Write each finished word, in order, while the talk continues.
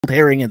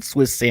herring and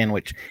Swiss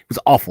sandwich. It was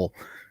awful.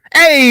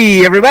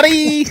 Hey,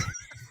 everybody!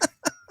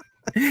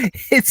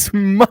 It's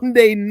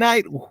Monday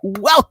night.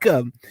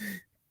 Welcome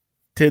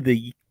to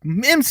the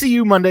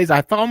MCU Mondays.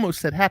 I almost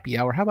said happy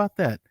hour. How about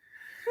that?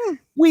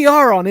 We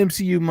are on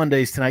MCU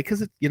Mondays tonight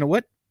because, you know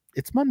what?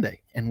 It's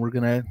Monday, and we're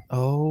going to...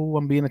 Oh,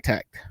 I'm being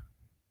attacked.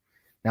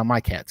 Now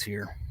my cat's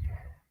here.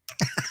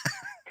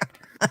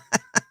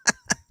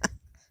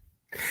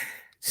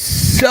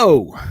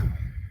 So,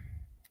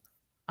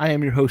 I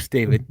am your host,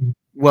 David.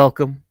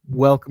 Welcome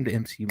to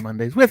MCU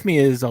Mondays. With me,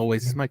 as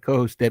always, is my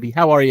co-host, Debbie.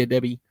 How are you,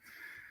 Debbie?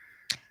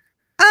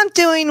 I'm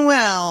doing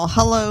well.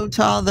 Hello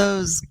to all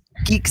those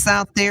geeks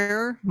out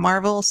there,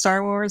 Marvel,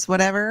 Star Wars,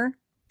 whatever.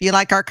 If you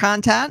like our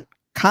content,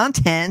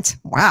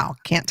 wow,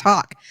 can't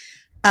talk.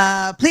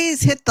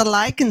 Please hit the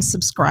like and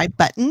subscribe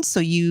button so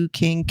you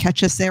can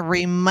catch us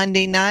every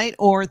Monday night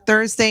or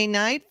Thursday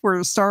night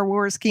for Star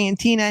Wars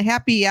Cantina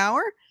Happy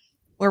Hour,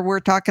 where we're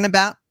talking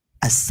about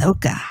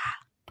Ahsoka.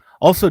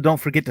 Also, don't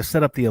forget to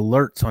set up the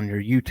alerts on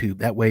your YouTube.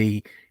 That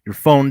way your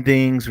phone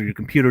dings or your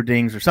computer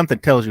dings or something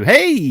tells you,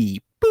 hey,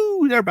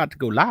 boo, they're about to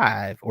go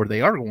live, or they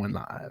are going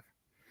live.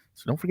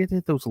 So don't forget to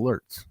hit those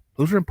alerts.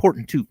 Those are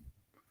important too,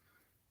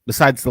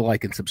 besides the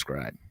like and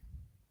subscribe.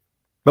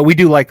 But we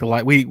do like the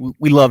like. We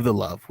love the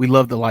love. We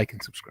love the like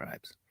and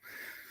subscribes.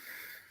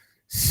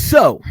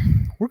 So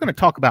we're going to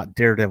talk about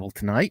Daredevil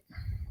tonight.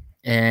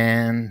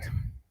 And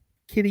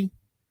Kitty,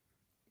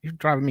 you're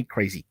driving me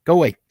crazy. Go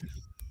away.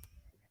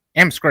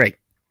 Scray.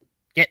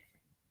 Get.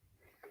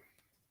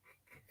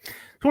 So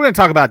we're going to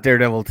talk about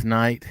Daredevil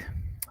tonight.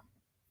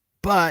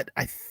 But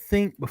I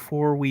think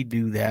before we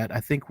do that, I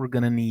think we're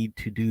going to need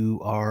to do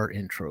our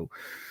intro.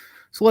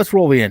 So let's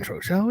roll the intro,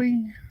 shall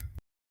we?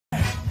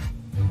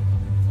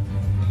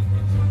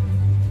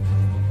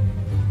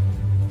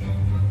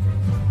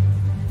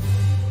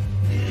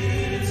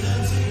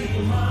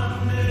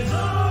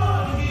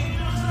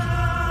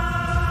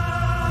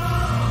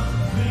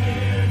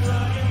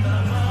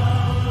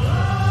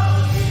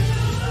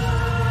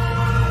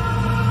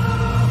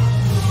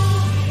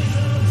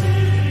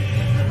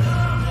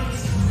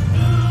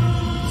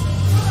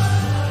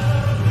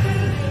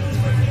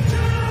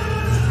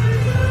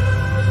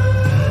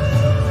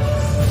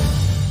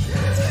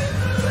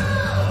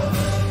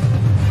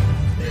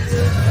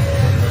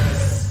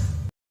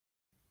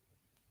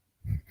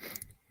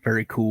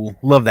 Very cool.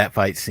 Love that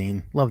fight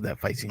scene. It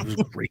was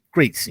a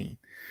great scene.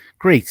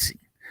 Great scene.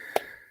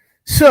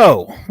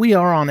 So we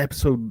are on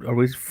episode. Are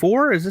we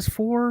 4? Is this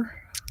 4?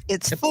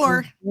 It's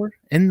 4.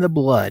 In the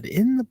blood.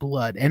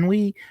 And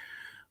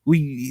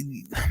you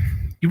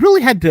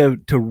really had to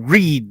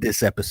read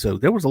this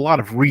episode. There was a lot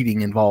of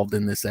reading involved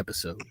in this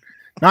episode.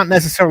 Not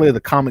necessarily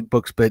the comic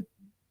books, but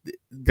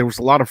there was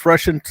a lot of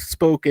Russian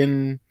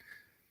spoken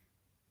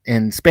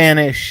and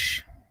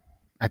Spanish.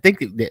 I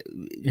think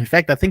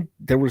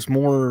there was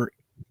more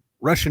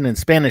Russian and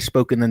Spanish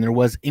spoken than there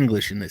was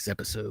English in this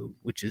episode,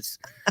 which is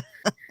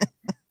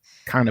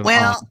kind of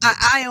well. Odd.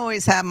 I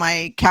always have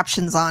my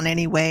captions on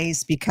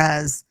anyways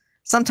because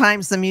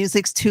sometimes the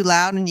music's too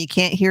loud and you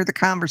can't hear the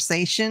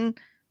conversation,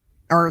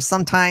 or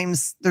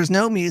sometimes there's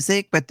no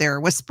music but they're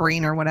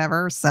whispering or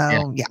whatever.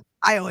 So yeah,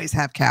 I always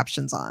have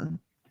captions on.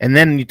 And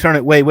then you turn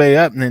it way, way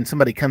up, and then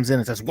somebody comes in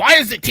and says, "Why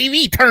is the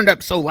TV turned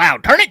up so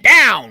loud? Turn it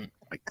down!"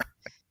 Like,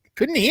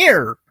 couldn't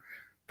hear.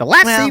 The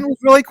last scene was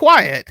really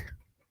quiet.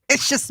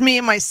 It's just me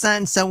and my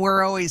son, so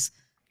we're always,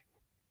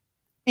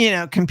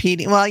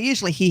 competing. Well,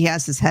 usually he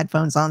has his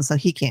headphones on, so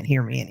he can't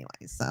hear me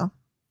anyway. So,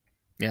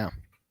 yeah.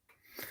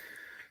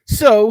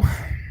 So,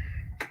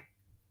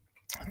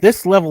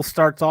 this level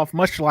starts off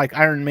much like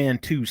Iron Man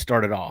 2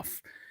 started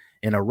off,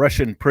 in a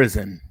Russian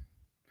prison.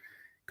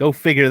 Go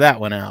figure that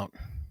one out.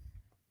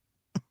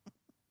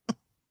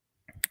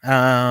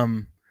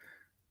 Ow!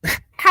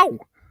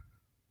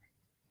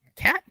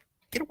 Cat,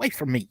 get away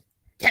from me.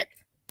 Cat,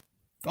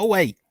 go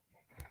away.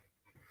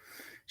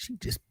 She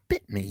just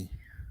bit me.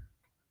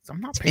 So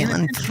I'm not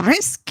feeling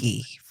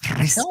frisky.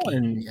 This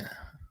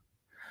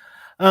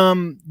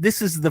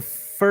is the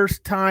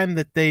first time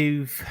that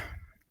they've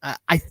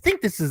I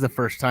think this is the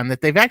first time that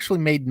they've actually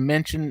made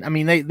mention. I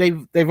mean,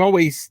 they've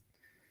always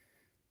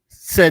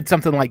said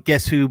something like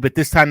 "Guess who," but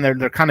this time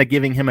they're kind of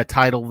giving him a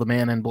title, the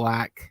Man in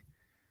Black.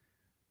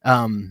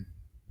 Man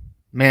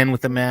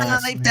with the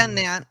mask. They've done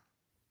that.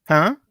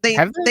 Huh? They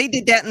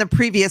did that in the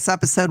previous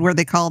episode where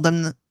they called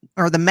him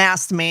the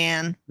Masked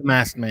Man. The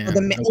Masked Man.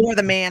 Or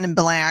the Man in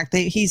Black.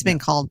 He's been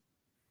called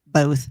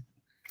both.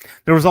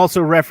 There was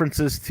also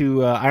references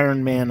to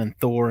Iron Man and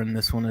Thor in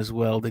this one as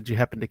well. Did you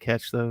happen to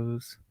catch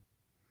those?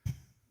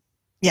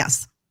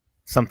 Yes.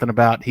 Something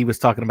about, he was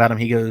talking about him.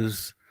 He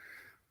goes,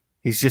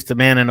 he's just a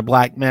man in a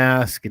black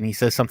mask. And he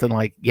says something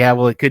like, yeah,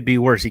 well, it could be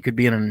worse. He could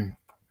be in an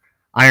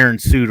iron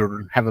suit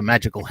or have a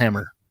magical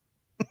hammer.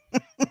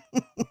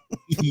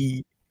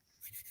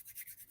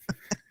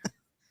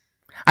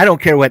 I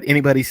don't care what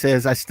anybody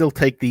says. I still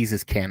take these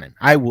as canon.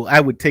 I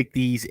would take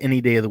these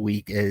any day of the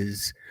week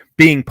as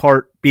being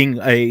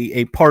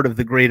a part of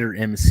the greater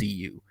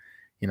MCU.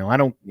 You know, I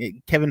don't,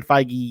 Kevin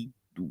Feige,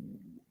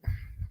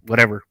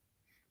 whatever.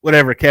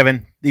 Whatever,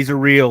 Kevin. These are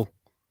real.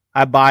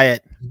 I buy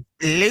it.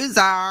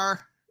 Loser.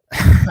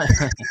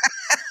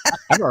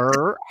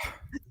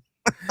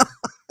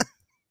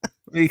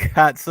 We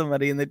got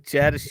somebody in the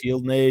chat, a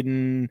Shield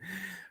Maiden.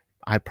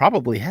 I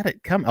probably had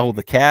it come. Oh,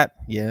 the cat.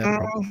 Yeah,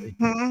 probably.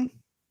 Mm-hmm.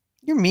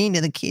 You're mean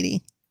to the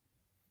kitty.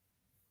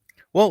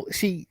 Well,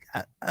 she's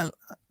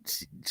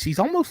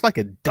almost like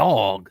a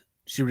dog.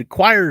 She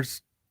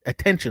requires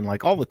attention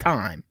like all the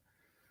time.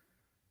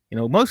 You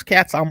know, most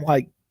cats, I'm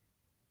like,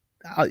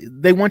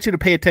 they want you to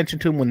pay attention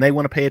to them when they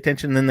want to pay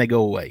attention, then they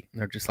go away.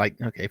 They're just like,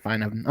 okay,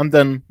 fine, I'm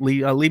done.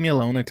 Leave me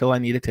alone until I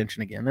need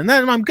attention again, and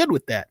then I'm good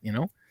with that. You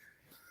know,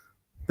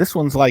 this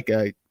one's like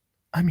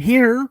I'm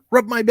here,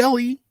 rub my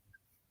belly,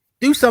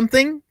 do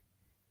something.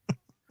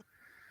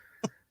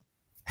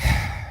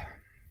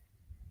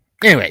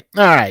 Anyway,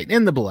 all right,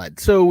 in the blood.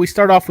 So we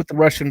start off with the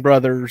Russian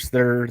brothers.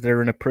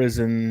 They're in a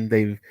prison.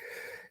 They've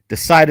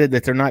decided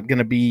that they're not going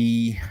to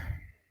be.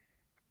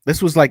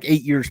 This was like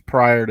 8 years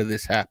prior to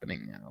this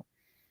happening now.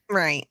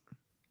 Right.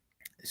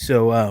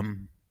 So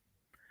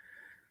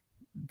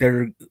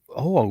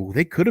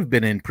they could have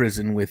been in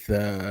prison with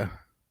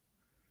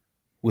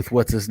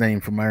what's his name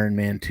from Iron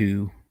Man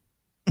 2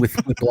 with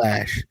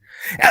Whiplash.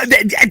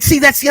 See,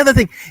 that's the other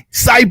thing.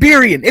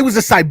 Siberian. It was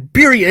a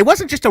Siberian. It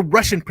wasn't just a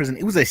Russian prison.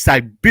 It was a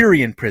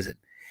Siberian prison.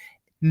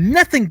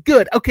 Nothing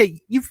good. Okay,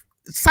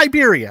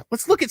 Siberia.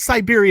 Let's look at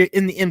Siberia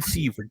in the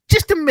MCU for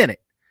just a minute.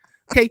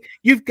 Okay,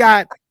 you've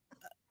got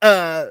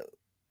God,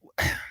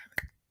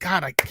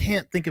 I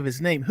can't think of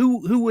his name.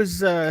 Who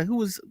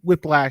was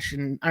Whiplash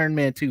in Iron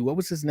Man 2? What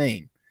was his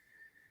name?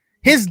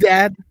 His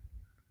dad.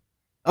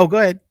 Oh, go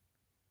ahead.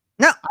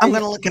 No, I'm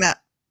going to look it up.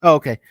 Oh,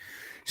 okay.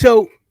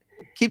 So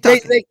keep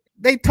talking.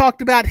 They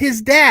talked about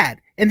his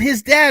dad, and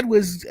his dad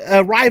was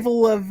a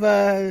rival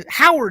of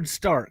Howard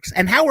Stark's,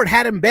 and Howard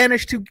had him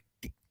banished to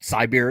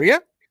Siberia.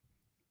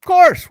 Of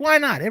course, why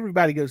not?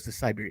 Everybody goes to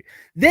Siberia.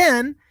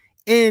 Then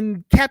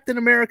in Captain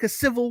America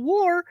Civil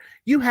War,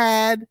 you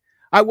had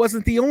I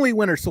wasn't the only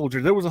Winter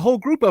Soldier. There was a whole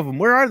group of them.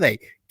 Where are they?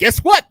 Guess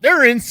what?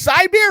 They're in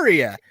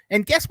Siberia.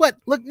 And guess what?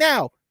 Look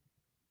now.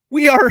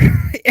 We are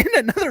in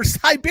another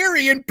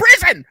Siberian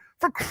prison,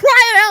 for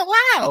crying out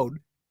loud.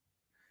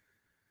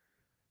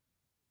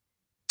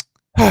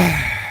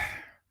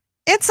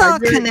 It's all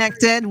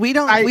connected. We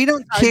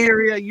don't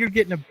care. You're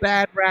getting a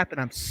bad rap,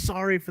 and I'm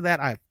sorry for that.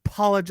 I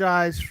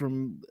apologize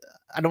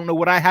I don't know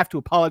what I have to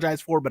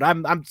apologize for, but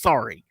I'm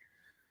sorry.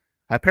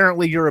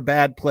 Apparently, you're a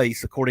bad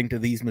place according to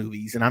these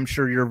movies, and I'm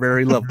sure you're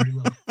very lovely.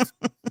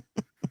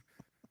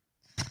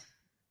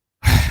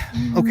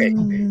 Okay.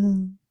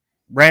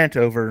 Rant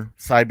over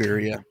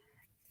Siberia.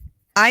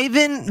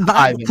 Ivan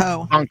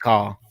Vanko.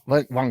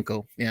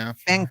 Vanko, yeah.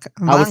 I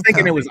was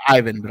thinking it was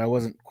Ivan, but I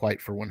wasn't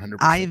quite for 100%.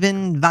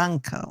 Ivan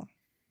Vanko.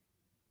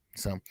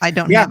 So I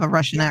don't have a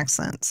Russian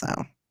accent, so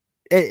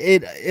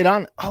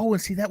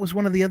and see, that was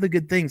one of the other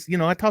good things. You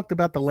know, I talked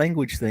about the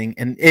language thing,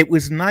 and it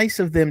was nice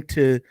of them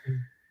to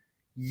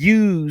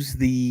use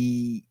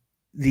the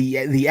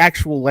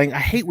actual language.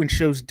 I hate when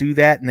shows do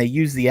that and they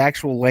use the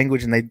actual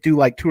language and they do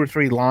like 2 or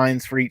 3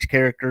 lines for each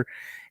character,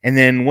 and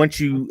then once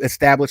you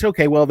establish,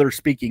 okay, well, they're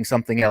speaking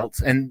something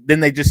else, and then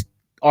they just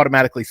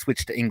automatically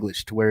switch to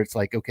English to where it's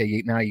like,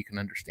 okay, now you can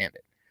understand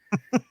it.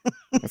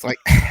 It's like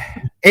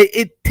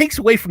it takes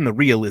away from the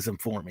realism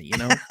for me, you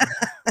know.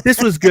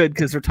 This was good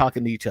because they're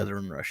talking to each other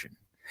in Russian,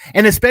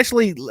 and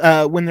especially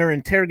when they're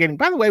interrogating.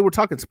 By the way, we're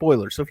talking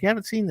spoilers, so if you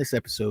haven't seen this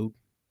episode,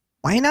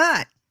 why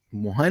not?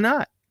 Why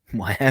not?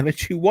 Why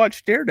haven't you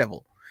watched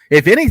Daredevil?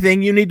 If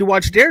anything, you need to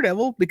watch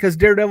Daredevil because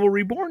Daredevil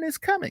Reborn is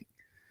coming.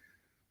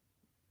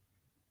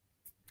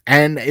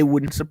 And it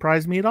wouldn't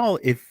surprise me at all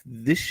if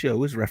this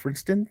show is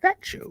referenced in that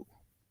show.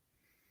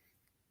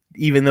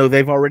 Even though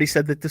they've already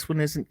said that this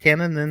one isn't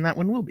canon, then that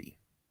one will be.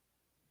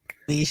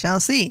 We shall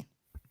see.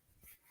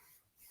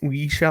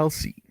 We shall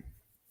see.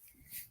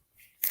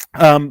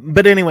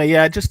 But anyway,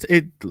 yeah,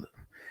 it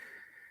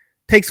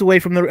takes away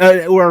from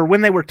the or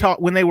when they were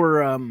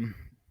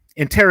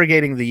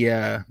interrogating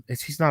the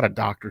she's not a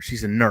doctor,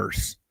 she's a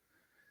nurse.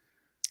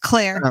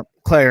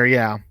 Claire,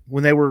 yeah.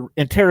 When they were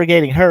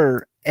interrogating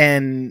her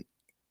and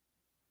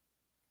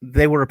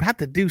they were about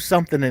to do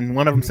something, and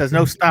one of them says,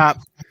 "No, stop."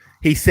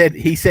 He said,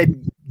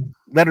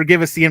 "Let her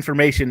give us the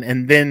information,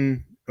 and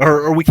then,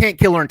 or we can't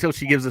kill her until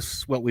she gives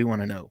us what we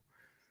want to know."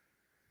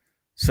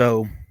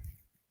 So,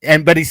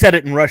 but he said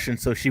it in Russian,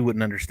 so she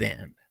wouldn't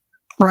understand.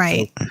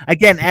 Right. So,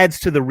 again, adds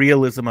to the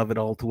realism of it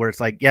all, to where it's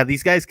like, yeah,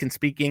 these guys can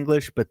speak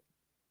English, but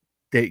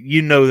their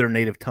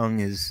native tongue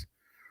is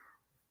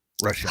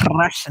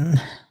Russian.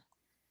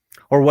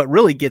 Or what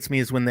really gets me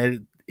is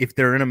when if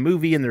they're in a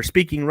movie and they're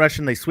speaking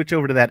Russian, they switch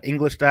over to that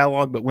English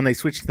dialogue. But when they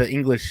switch to the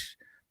English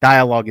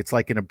dialogue, it's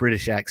like in a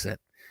British accent.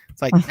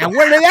 It's like, now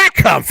where did that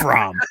come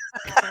from?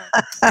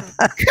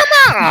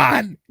 Come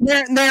on.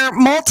 They're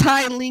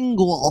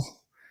multilingual.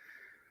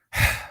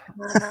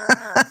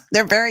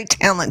 They're very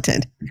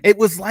talented. It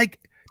was like,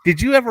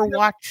 did you ever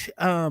watch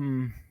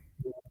The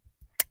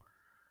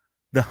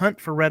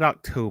Hunt for Red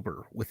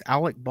October with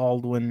Alec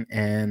Baldwin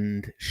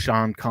and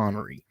Sean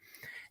Connery?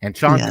 And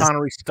Sean Yes.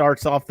 Connery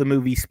starts off the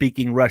movie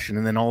speaking Russian,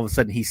 and then all of a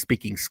sudden he's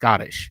speaking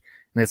Scottish.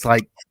 And it's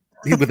like,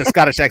 with a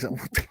Scottish accent.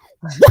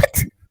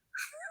 What?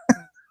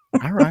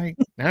 All right,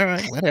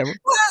 whatever.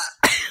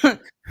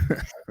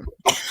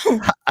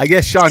 I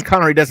guess Sean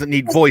Connery doesn't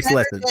need voice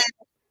lessons.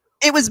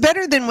 It was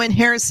better than when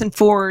Harrison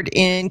Ford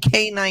in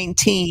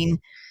K-19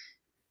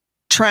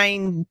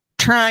 trying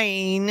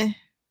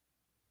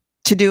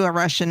to do a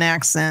Russian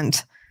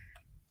accent.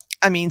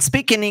 I mean,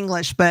 speaking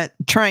English, but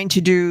trying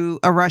to do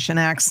a Russian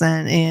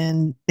accent,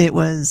 and it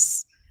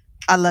was,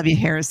 I love you,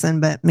 Harrison,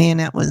 but man,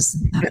 that was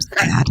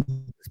bad.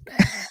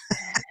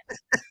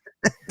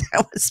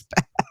 That was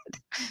bad.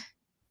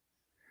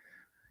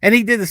 And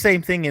he did the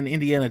same thing in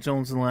Indiana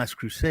Jones and the Last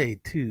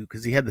Crusade too,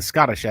 because he had the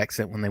Scottish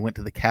accent when they went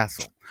to the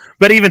castle.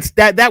 But even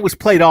that was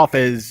played off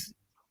as,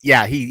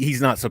 yeah,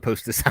 he's not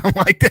supposed to sound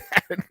like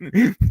that.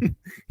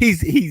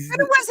 he's. But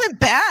it wasn't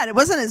bad. It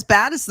wasn't as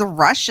bad as the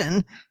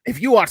Russian.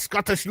 If you are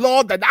Scottish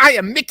Lord, then I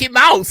am Mickey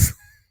Mouse.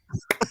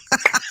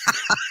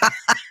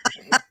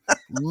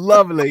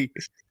 Lovely.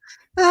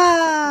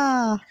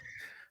 Ah.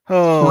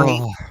 Oh.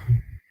 Great.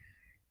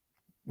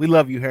 We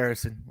love you,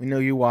 Harrison. We know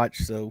you watch,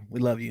 so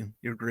we love you.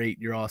 You're great.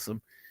 You're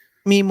awesome.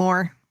 Me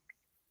more.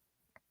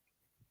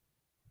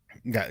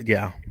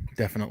 Yeah,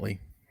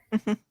 definitely.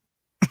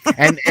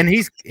 and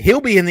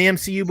he'll be in the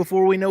MCU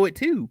before we know it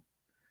too.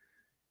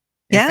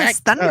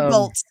 Yes,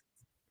 Thunderbolts.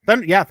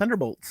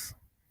 Thunderbolts.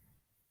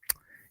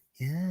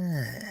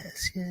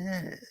 Yes.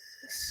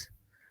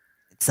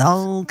 It's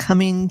all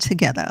coming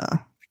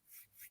together.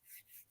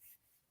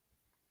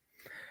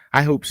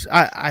 I hope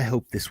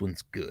this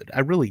one's good. I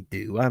really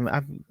do.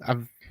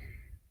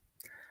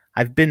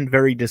 I've been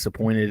very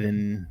disappointed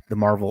in the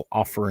Marvel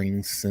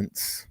offerings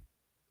since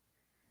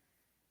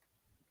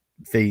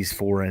Phase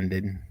 3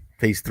 ended.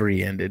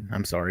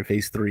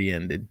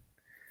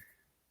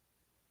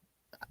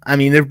 I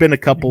mean, there've been a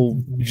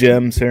couple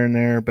gems here and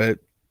there, but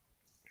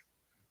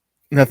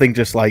nothing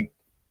just like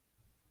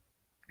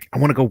I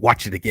want to go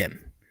watch it again.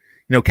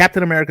 You know,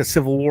 Captain America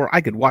Civil War,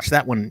 I could watch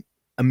that one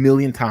a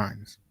million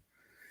times.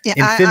 Yeah,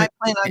 I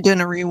plan on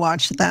doing a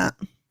rewatch of that.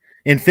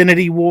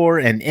 Infinity War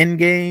and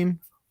Endgame.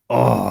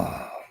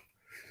 Oh.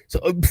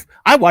 So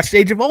I watched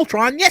Age of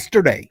Ultron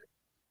yesterday.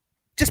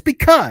 Just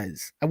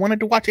because I wanted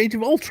to watch Age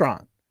of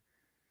Ultron.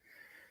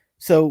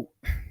 So,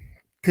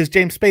 because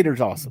James Spader's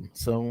awesome.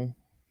 So,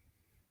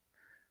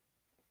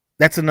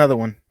 that's another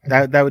one.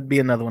 That would be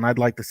another one. I'd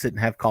like to sit and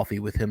have coffee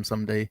with him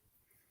someday.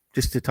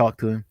 Just to talk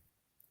to him.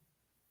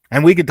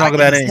 And we could talk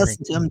about anything.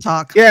 Listen to him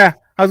talk. Yeah,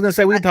 I was going to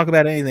say we can talk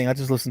about anything. I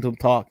just listen to him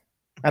talk.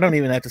 I don't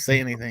even have to say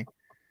anything.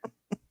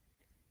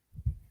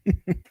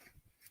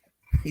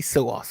 He's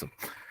so awesome.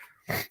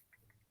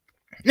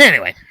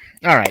 Anyway,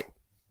 all right.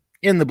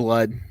 In the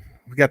blood,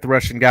 we got the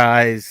Russian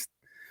guys.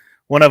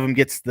 One of them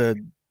gets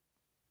the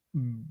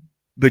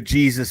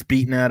bejesus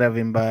beaten out of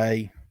him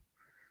by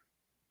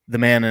the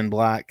man in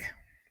black.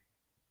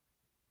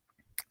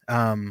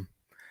 And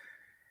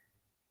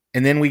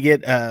then we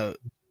get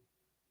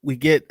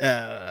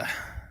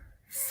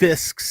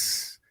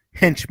Fisk's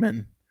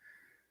henchman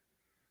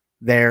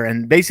there,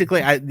 and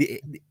basically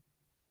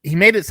he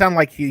made it sound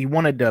like he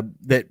wanted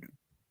that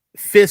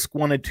Fisk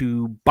wanted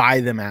to buy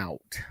them out.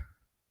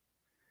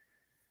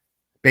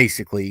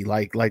 Basically,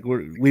 like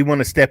we want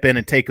to step in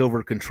and take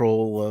over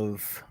control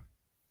of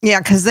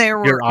because they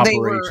were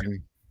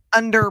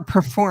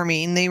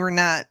underperforming. They were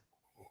not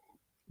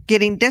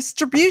getting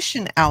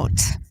distribution out.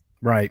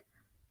 Right.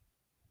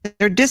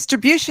 Their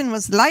distribution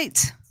was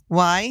light.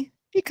 Why?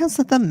 Because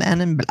of the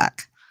man in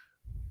black.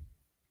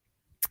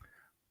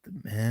 The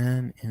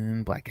man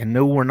in black. And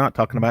no, we're not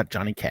talking about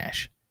Johnny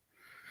Cash.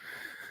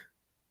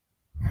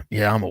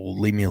 Yeah, I'm old.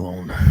 Leave me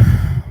alone.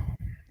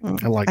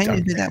 I like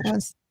Johnny knew who Cash. That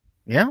was.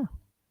 Yeah.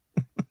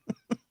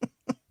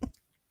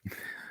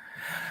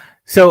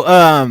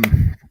 So,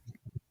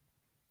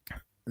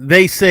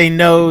 they say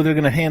no, they're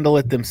going to handle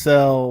it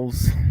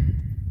themselves.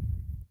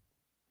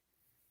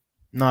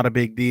 Not a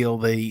big deal.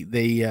 They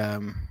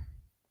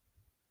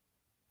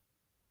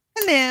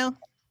Hello.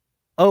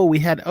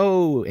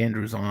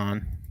 Andrew's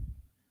on.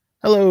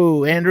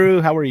 Hello,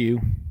 Andrew. How are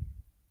you?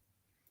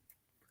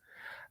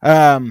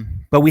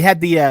 But we've got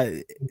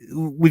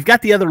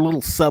the other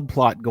little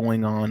subplot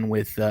going on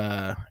with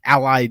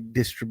Allied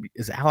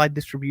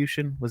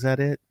Distribution. Was that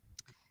it?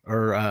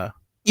 Or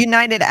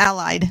United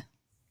Allied.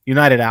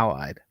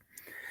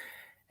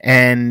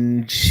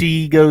 And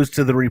she goes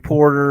to the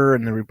reporter,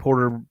 and the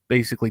reporter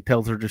basically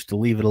tells her just to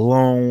leave it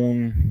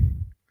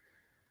alone.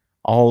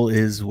 All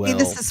is well. See,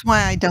 this is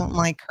why I don't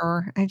like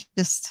her.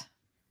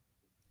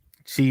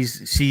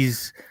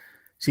 She's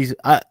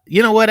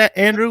you know what,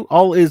 Andrew?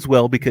 All is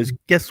well, because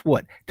guess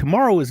what?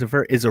 Tomorrow is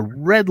a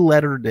red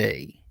letter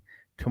day.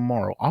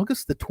 Tomorrow,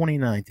 August the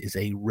 29th, is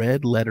a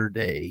red letter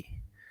day.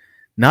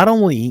 Not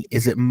only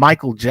is it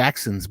Michael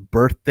Jackson's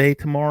birthday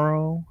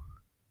tomorrow,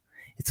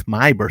 it's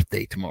my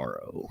birthday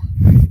tomorrow.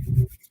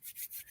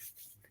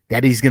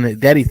 Daddy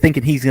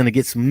thinking he's gonna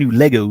get some new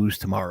Legos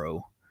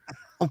tomorrow.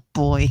 Oh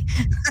boy.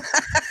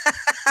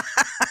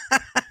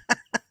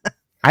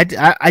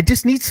 I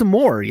just need some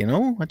more, you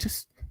know? I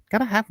just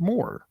gotta have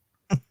more.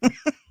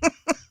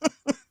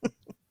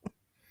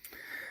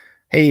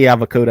 Hey,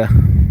 avocado.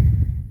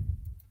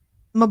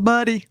 My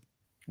buddy.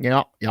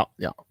 Yeah.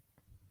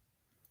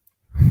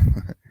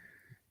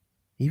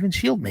 Even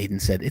Shield Maiden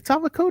said it's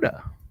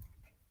avocado.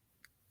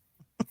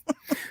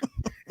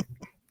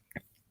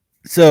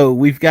 So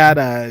we've got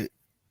where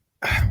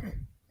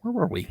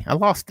were we? I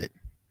lost it.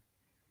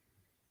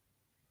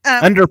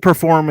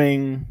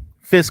 Underperforming.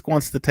 Fisk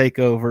wants to take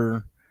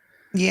over.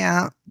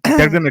 Yeah.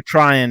 They're going to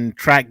try and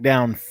track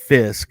down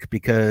Fisk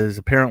because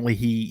apparently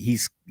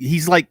he's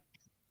like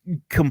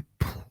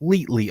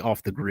completely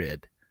off the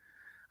grid.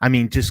 I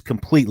mean, just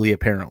completely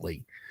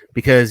apparently,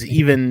 because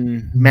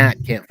even Matt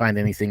can't find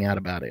anything out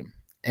about him.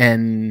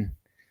 And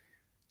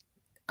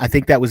I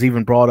think that was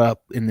even brought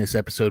up in this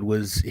episode,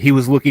 was he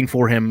was looking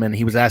for him and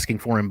he was asking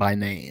for him by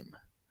name.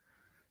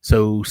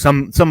 So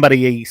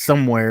somebody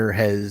somewhere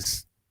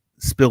has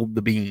spilled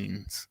the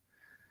beans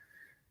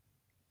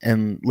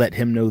and let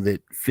him know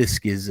that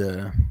Fisk is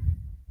a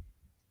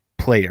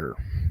player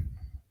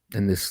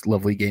in this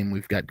lovely game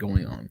we've got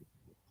going on.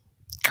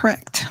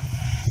 Correct.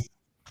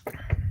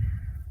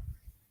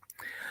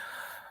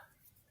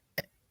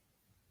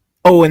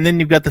 Oh, and then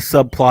you've got the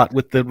subplot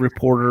with the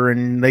reporter,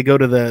 and they go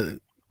to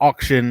the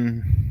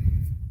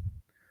auction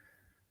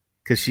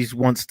because she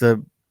wants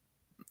to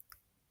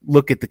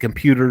look at the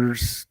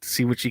computers to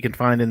see what she can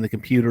find in the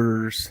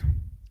computers.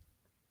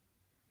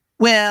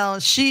 Well,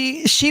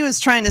 she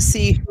was trying to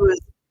see who,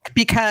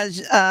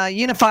 because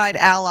Unified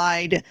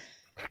Allied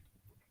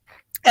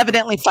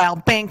evidently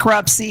filed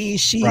bankruptcy.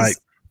 She's Right.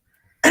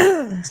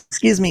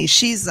 excuse me.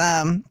 She's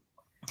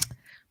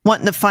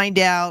wanting to find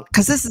out,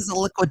 because this is a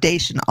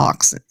liquidation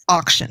auction.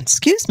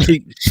 Excuse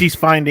me. She's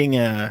finding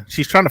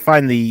she's trying to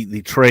find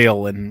the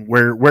trail and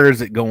where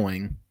is it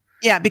going?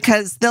 Yeah,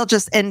 because they'll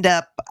just end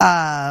up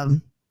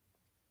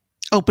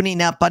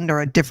opening up under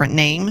a different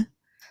name.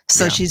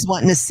 So she's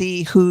wanting to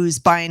see who's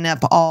buying up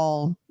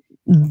all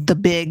the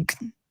big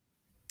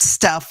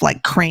stuff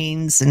like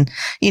cranes and,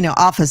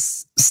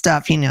 office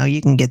stuff.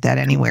 You can get that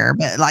anywhere,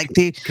 but like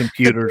the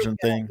computers and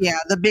things. Yeah,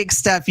 the big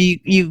stuff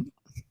you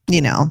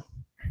know.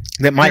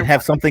 That might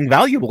have something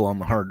valuable on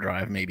the hard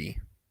drive, maybe.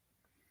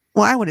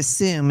 Well, I would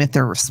assume if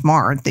they were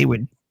smart, they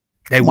would.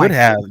 They would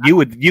have. You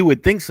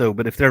would think so,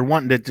 but if they're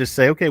wanting to just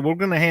say, okay, we're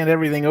going to hand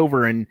everything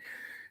over, and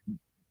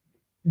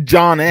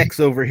John X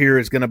over here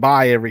is going to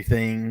buy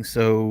everything,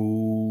 so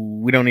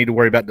we don't need to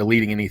worry about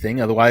deleting anything.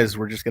 Otherwise,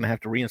 we're just going to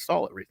have to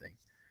reinstall everything.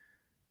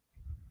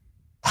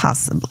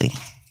 Possibly.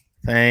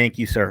 Thank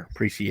you, sir.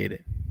 Appreciate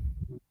it.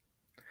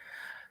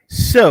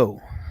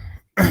 So,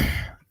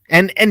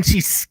 and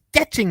she's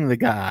sketching the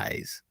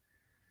guys.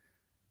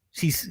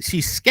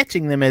 She's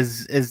sketching them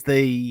as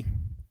they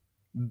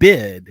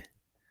bid,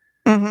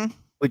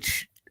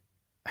 which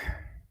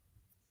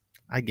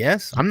I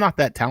guess I'm not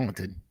that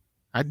talented.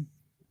 I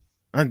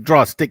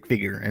draw a stick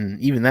figure, and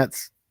even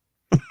that's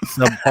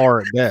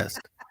subpar at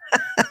best.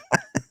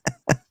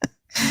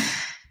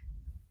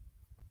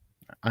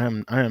 I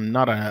am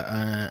not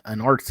an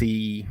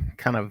artsy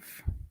kind of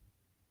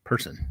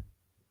person.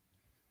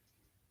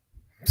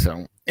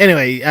 So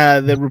anyway,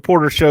 the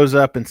reporter shows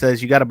up and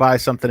says, "You got to buy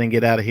something and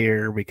get out of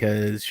here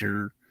because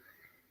you're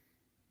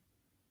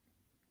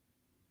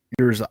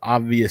as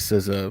obvious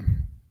as a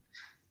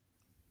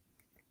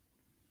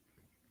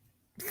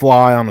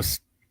fly on a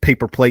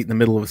paper plate in the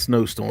middle of a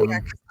snowstorm."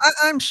 Yeah,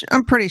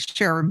 I'm pretty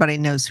sure everybody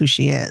knows who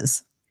she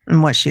is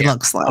and what she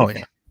looks like. Oh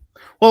yeah.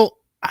 Well,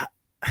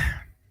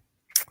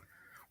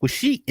 was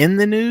she in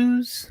the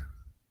news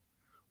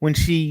when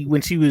she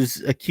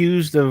was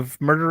accused of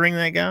murdering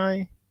that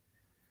guy?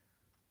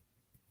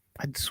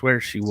 I'd swear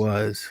she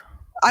was.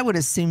 I would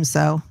assume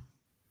so.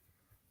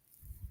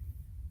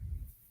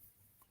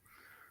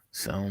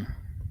 So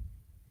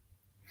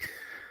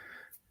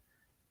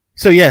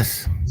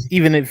yes,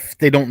 even if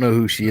they don't know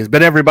who she is,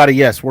 but everybody,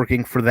 yes,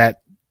 working for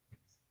that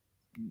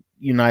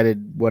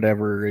United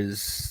whatever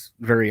is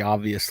very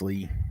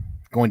obviously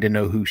going to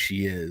know who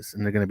she is,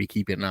 and they're going to be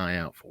keeping an eye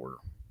out for her.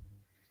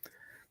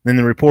 Then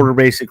the reporter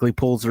basically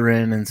pulls her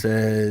in and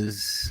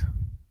says,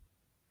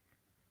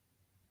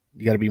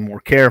 "You got to be more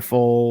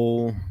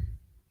careful.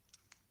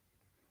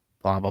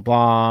 Blah blah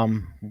blah.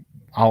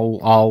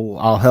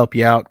 I'll help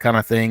you out, kind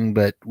of thing,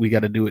 but we got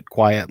to do it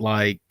quiet,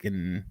 like,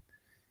 and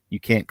you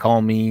can't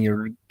call me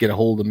or get a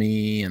hold of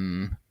me,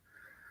 and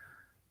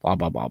blah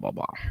blah blah blah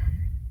blah."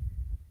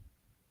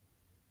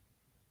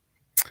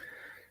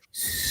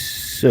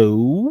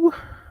 So,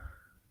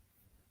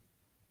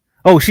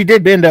 she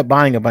did end up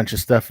buying a bunch of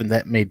stuff, and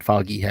that made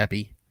Foggy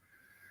happy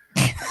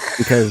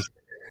because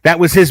that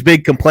was his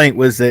big complaint,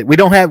 was that we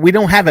don't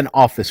have an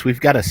office, we've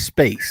got a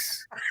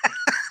space.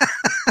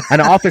 An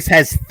office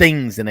has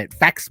things in it,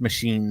 fax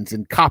machines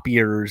and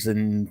copiers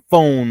and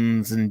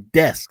phones and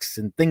desks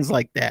and things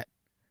like that.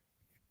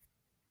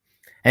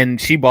 And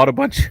she bought a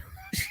bunch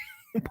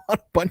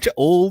of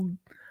old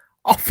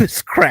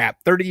office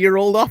crap,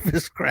 30-year-old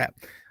office crap.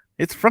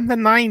 It's from the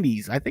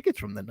 90s. I think it's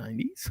from the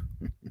 90s.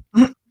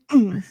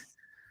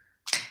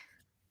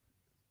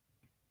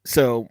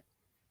 So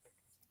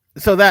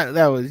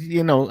that was,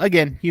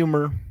 again,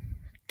 humor,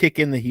 kick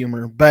in the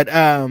humor. But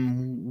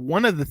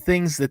one of the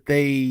things that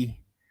the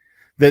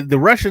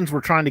Russians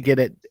were trying to get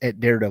at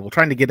Daredevil,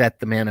 trying to get at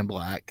the Man in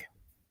Black,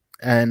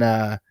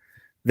 and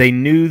they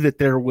knew that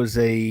there was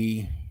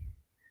a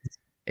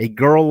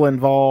girl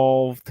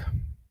involved,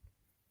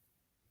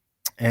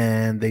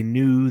 and they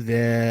knew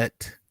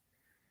that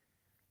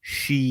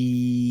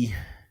she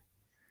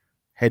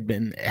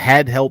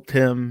had helped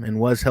him and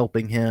was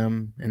helping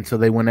him, and so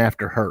they went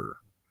after her.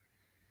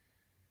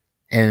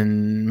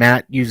 And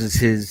Matt uses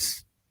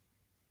his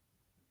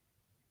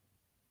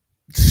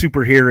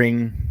super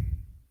hearing.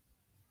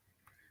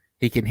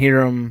 He can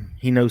hear him.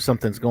 He knows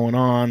something's going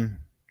on.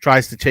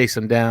 Tries to chase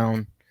him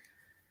down.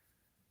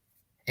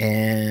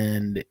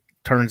 And it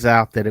turns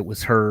out that it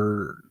was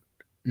her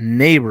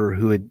neighbor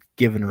who had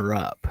given her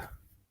up.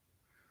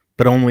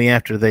 But only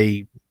after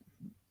they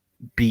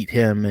beat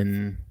him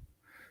and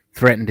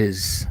threatened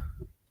his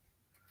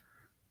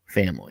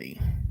family.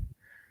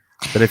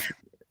 But if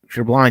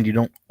you're blind, you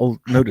don't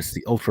notice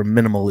the ultra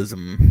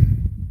minimalism.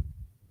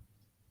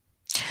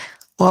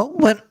 Well,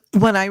 what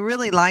I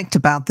really liked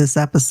about this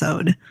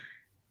episode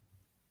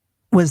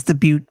was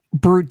the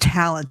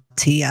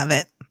brutality of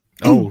it.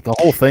 Oh, the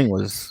whole thing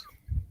was.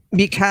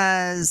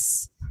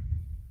 Because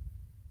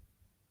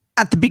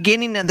at the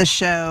beginning of the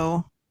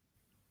show,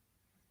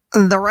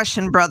 the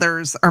Russian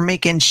brothers are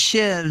making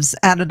shivs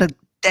out of the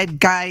dead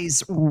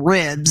guy's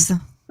ribs.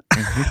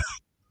 Mm-hmm.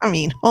 I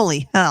mean,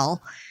 holy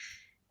hell.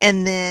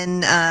 And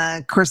then,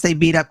 of course, they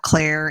beat up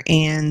Claire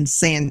and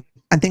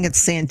I think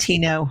it's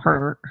Santino,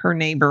 her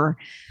neighbor.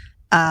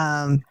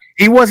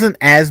 He wasn't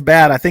as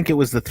bad. I think it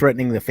was the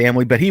threatening the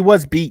family, but he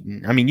was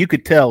beaten. I mean, you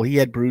could tell he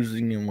had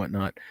bruising and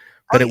whatnot,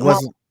 but it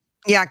wasn't.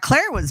 Yeah,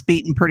 Claire was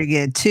beaten pretty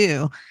good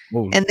too.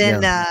 Well, and then,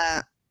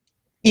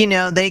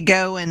 they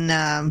go and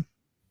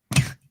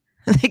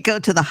they go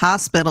to the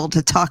hospital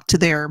to talk to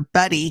their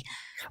buddy.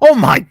 Oh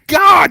my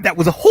God, that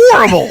was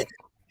horrible.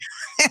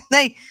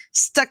 They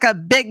stuck a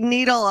big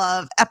needle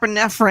of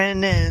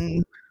epinephrine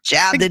and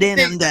jabbed it in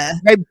him.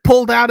 They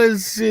pulled out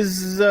his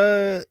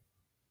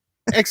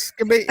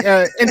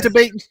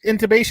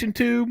intubation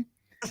tube,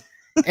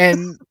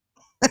 and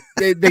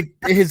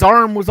his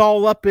arm was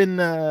all up in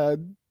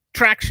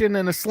traction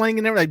and a sling,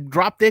 and everything. They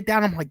dropped it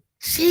down. I'm like,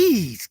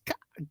 jeez, God,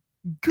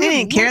 they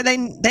didn't care.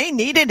 They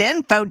needed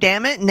info,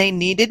 damn it, and they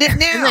needed it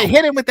now. And they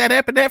hit him with that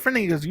epinephrine.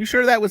 He goes, "You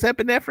sure that was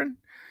epinephrine?"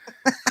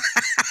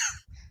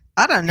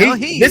 I don't know.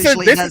 He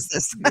usually does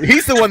this.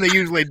 He's the one that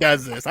usually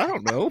does this. I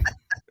don't know.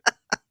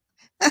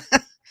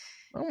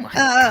 Oh my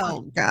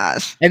God.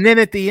 Gosh! And then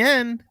at the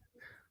end,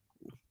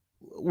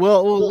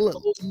 well,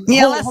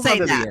 yeah, let's say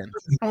that.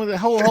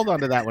 Hold on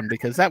to that one,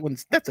 because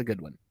that's a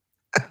good one.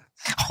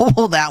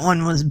 Oh, that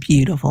one was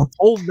beautiful.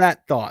 Hold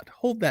that thought.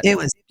 It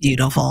was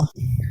beautiful.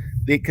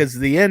 Because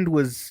the end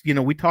was,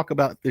 we talk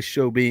about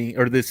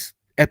this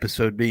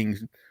episode being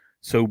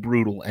so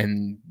brutal,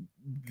 and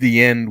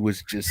the end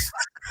was just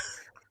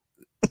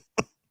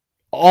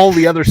all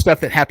the other stuff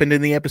that happened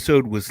in the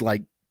episode was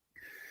like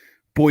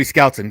Boy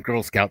Scouts and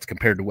Girl Scouts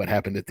compared to what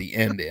happened at the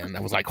end. And I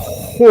was like,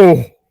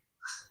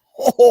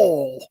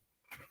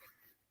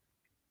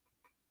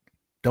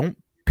 don't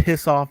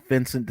piss off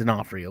Vincent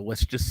D'Onofrio.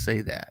 Let's just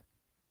say that.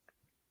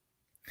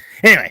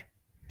 Anyway,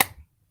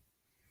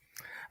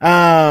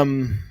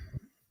 the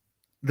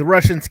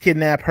Russians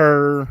kidnap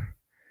her.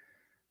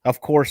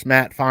 Of course,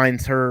 Matt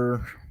finds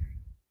her,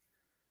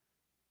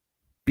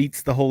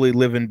 beats the holy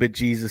living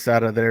bejesus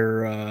out of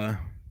their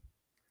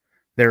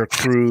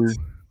crew.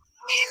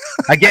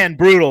 Again,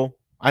 brutal.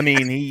 I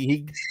mean,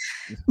 he.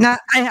 Now,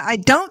 I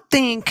don't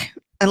think,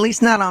 at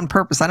least not on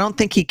purpose, I don't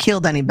think he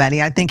killed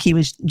anybody. I think he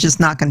was just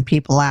knocking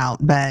people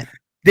out. But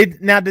did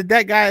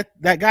that guy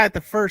at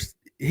the first?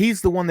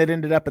 He's the one that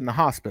ended up in the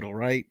hospital,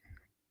 right?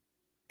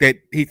 That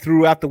he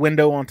threw out the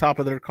window on top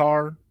of their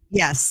car?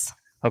 Yes.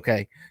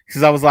 Okay.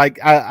 Because I was like,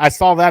 I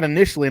saw that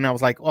initially, and I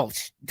was like, well,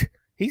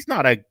 he's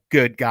not a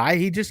good guy.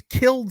 He just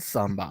killed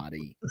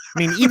somebody. I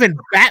mean, even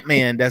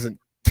Batman doesn't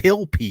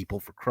kill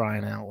people, for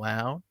crying out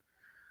loud.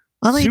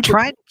 Well, he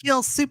tried to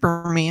kill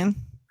Superman.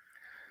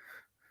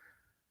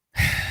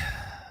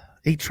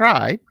 He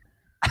tried,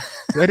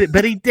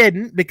 but he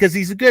didn't, because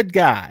he's a good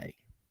guy.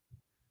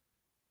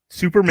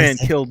 Superman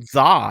killed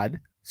Zod.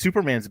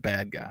 Superman's a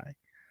bad guy.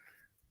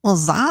 Well,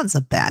 Zod's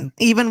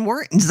even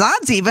worse.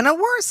 Zod's even a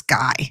worse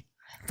guy.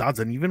 Zod's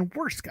an even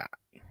worse guy.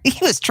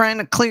 He was trying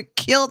to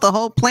kill the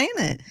whole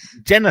planet.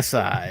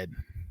 Genocide.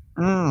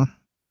 And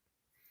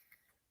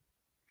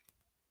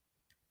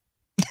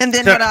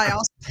then what I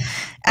also,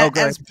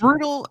 as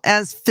brutal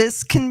as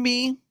Fisk can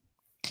be,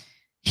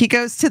 he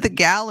goes to the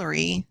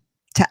gallery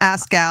to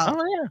ask out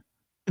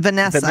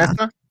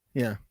Vanessa.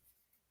 Yeah.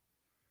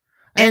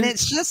 And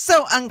it's just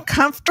so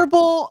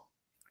uncomfortable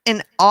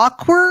and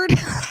awkward.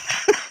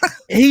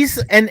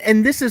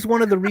 And this is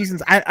one of the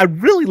reasons I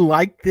really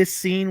like this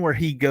scene where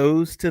he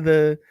goes to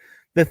the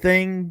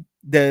thing,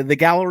 the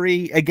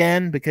gallery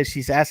again because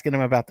she's asking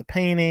him about the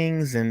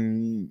paintings,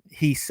 and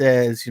he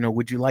says,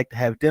 would you like to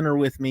have dinner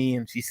with me?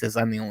 And she says,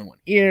 I'm the only one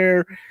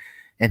here.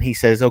 And he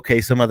says,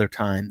 okay, some other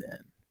time then.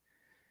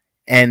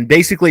 And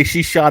basically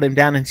she shot him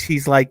down, and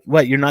she's like,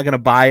 what, you're not going to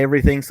buy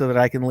everything so that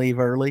I can leave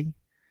early?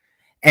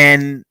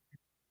 And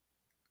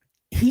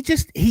he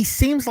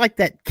seems like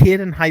that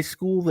kid in high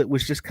school that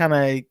was just kind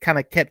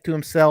of kept to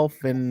himself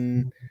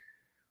and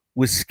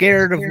was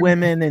scared of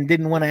women and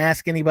didn't want to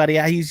ask anybody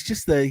out. He's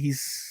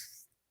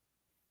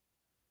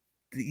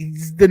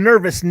the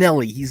nervous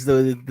Nelly. He's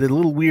the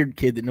little weird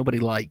kid that nobody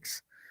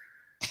likes.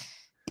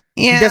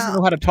 Yeah. He doesn't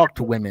know how to talk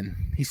to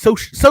women. He's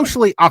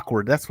socially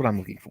awkward. That's what I'm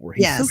looking for.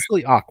 He's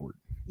socially awkward.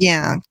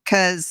 Yeah,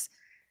 because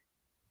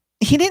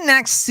he didn't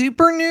act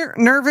super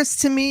nervous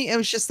to me. It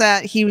was just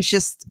that he was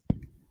just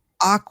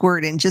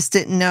awkward and just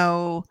didn't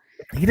know.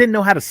 He didn't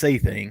know how to say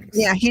things.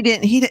 Yeah, he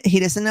didn't. He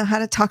doesn't know how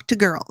to talk to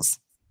girls.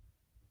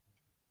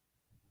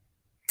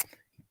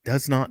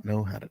 Does not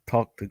know how to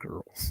talk to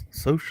girls.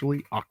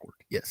 Socially awkward.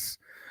 Yes,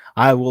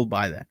 I will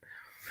buy that.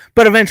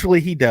 But eventually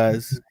he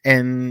does.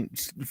 And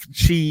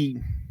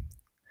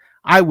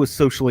I was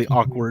socially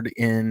awkward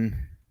in.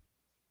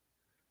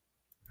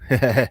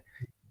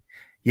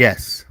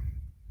 Yes.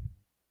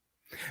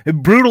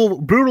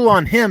 Brutal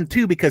on him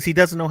too, because he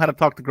doesn't know how to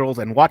talk to girls,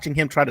 and watching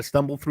him try to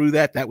stumble through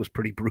that was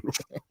pretty brutal.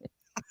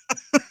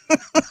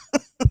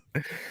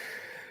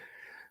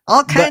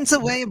 All kinds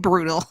of way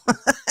brutal.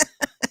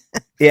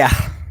 Yeah.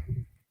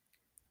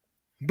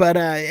 But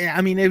I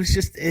mean, it was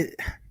just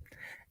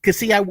because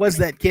see, I was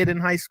that kid in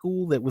high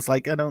school that was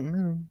like, I don't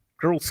know,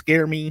 girls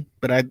scare me,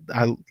 but I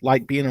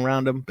like being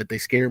around them, but they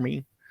scare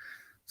me,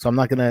 so I'm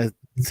not gonna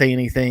say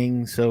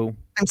anything. So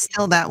I'm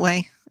still that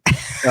way.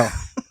 No.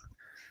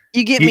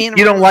 You get me in.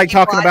 You don't like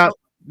talking about.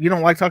 You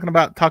don't like talking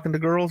about talking to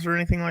girls or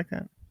anything like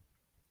that.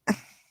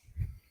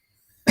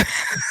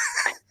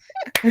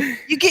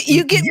 You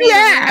get me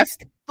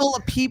asked full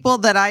of people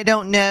that I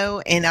don't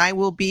know, and I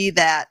will be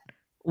that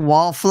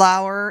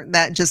wallflower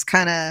that just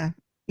kind of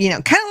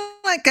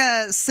like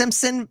a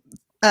Simpson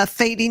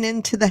fading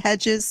into the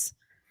hedges.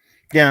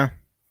 Yeah,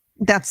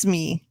 that's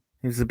me.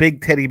 He was a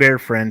big teddy bear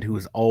friend who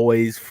was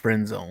always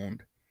friend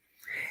zoned,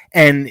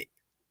 and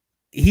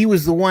he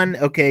was the one.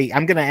 Okay,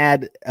 I'm going to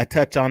add a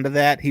touch onto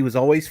that. He was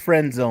always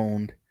friend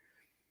zoned,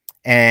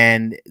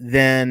 and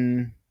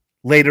then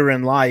later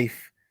in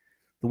life,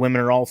 the women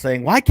are all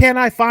saying, "Why can't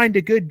I find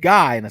a good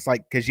guy?" And it's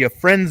like, because you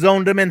friend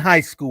zoned him in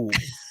high school.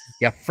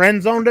 You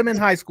friend zoned him in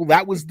high school.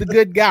 That was the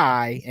good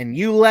guy, and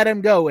you let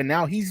him go. And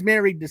now he's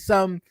married to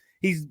some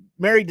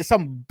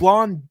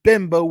blonde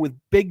bimbo with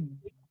big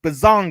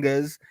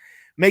bazongas,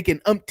 making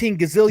umpteen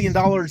gazillion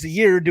dollars a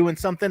year doing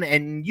something,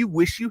 and you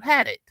wish you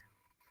had it.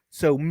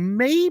 So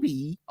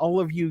maybe all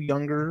of you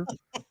younger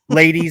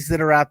ladies that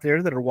are out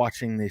there that are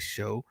watching this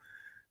show,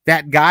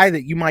 that guy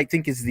that you might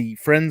think is the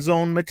friend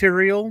zone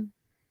material,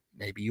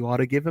 maybe you ought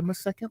to give him a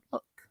second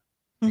look.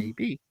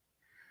 Maybe.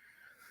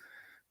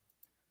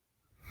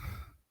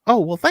 Oh,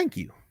 well, thank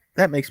you.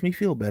 That makes me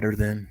feel better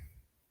then.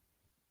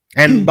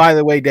 And by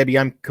the way, Debbie,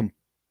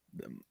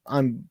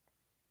 I'm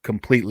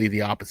completely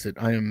the opposite.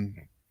 I am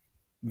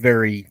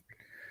very.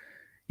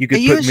 You could.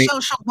 Are you a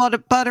social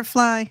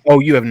butterfly? Oh,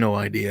 you have no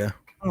idea.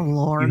 Oh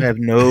Lord, you have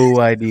no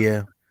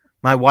idea.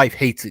 My wife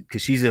hates it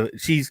because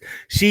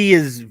she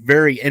is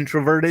very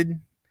introverted,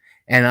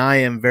 and I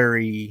am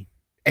very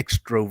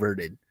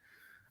extroverted.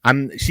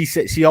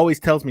 She always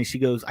tells me, she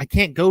goes, I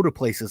can't go to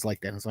places like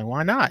that. I was like,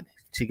 why not?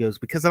 She goes,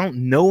 because I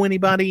don't know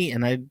anybody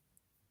and I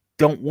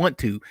don't want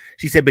to.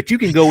 She said, but you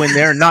can go in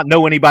there and not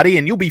know anybody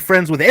and you'll be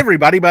friends with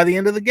everybody by the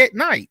end of the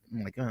night.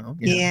 I'm like, oh,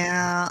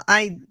 yeah.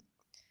 I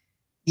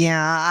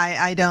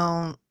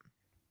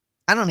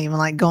don't even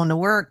like going to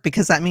work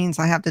because that means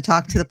I have to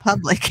talk to the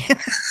public.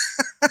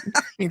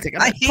 Means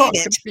I hate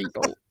it. To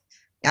people.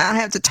 I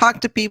have to talk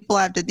to people.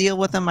 I have to deal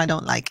with them. I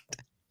don't like it.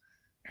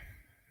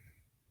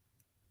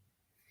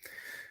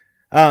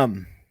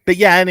 But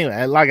yeah,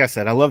 anyway, like I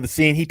said, I love the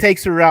scene. He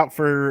takes her out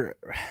for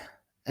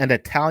an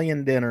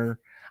Italian dinner.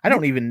 I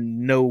don't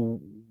even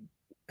know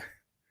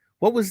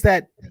what was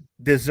that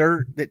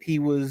dessert that he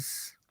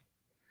was.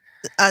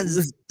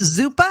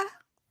 Zuppa?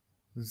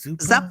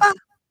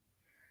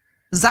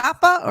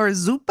 Zappa or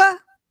Zuppa?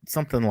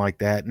 Something like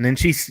that. And then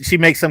she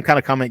makes some kind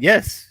of comment.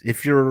 Yes,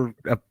 if you're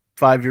a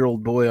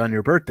 5-year-old boy on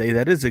your birthday,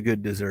 that is a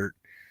good dessert.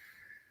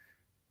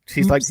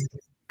 She's like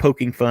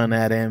poking fun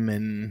at him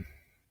and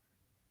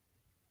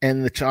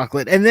the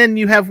chocolate. And then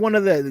you have one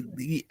of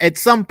at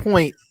some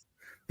point,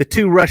 the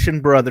two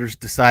Russian brothers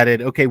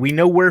decided, okay, we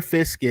know where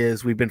Fisk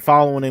is. We've been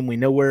following him. We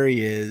know where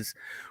he is.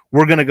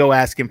 We're going to go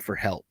ask him for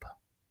help.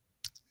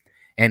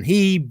 And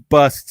he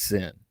busts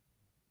in.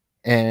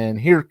 And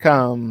here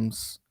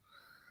comes.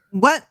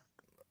 What?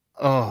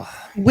 Oh.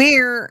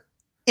 Where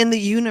in the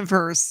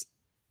universe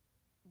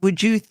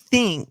would you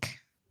think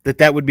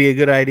that would be a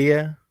good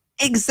idea?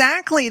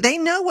 Exactly. They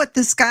know what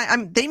this guy,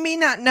 they may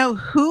not know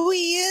who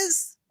he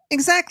is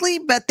exactly,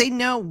 but they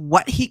know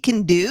what he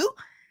can do.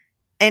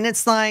 And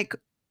it's like,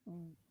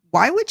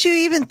 why would you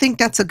even think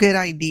that's a good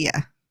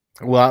idea?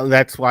 Well,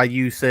 that's why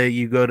you say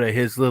you go to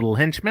his little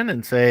henchman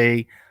and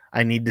say,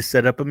 "I need to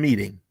set up a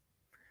meeting."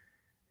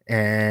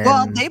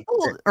 Well, And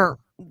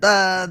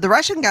the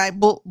Russian guy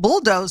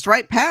bulldozed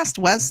right past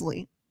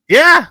Wesley.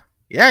 yeah,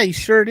 he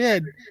sure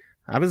did.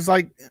 I was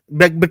like,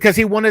 because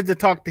he wanted to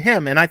talk to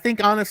him, and I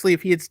think honestly,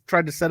 if he had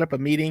tried to set up a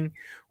meeting,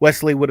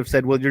 Wesley would have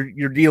said, "Well,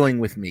 you're dealing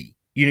with me.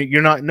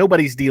 You're not.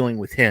 Nobody's dealing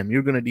with him.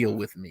 You're going to deal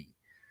with me."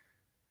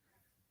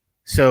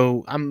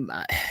 So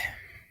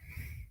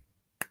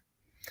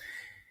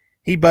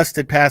he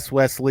busted past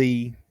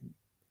Wesley.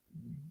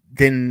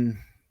 Then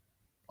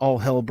all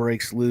hell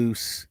breaks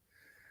loose.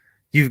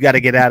 You've got to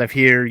get out of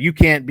here. You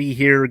can't be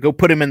here. Go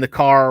put him in the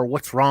car.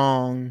 What's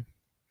wrong?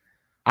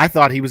 I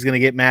thought he was going to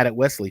get mad at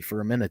Wesley for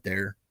a minute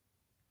there.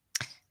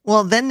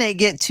 Well, then they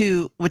get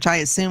to, which I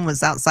assume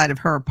was outside of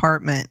her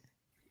apartment.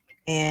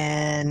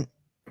 And,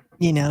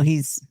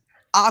 he's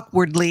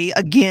awkwardly,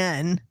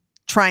 again,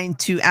 trying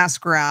to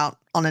ask her out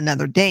on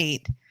another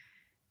date.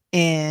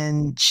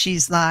 And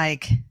she's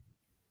like,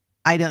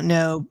 I don't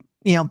know,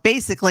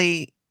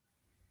 basically,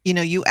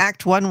 you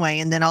act one way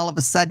and then all of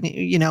a sudden,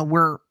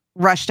 we're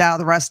rushed out of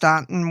the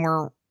restaurant and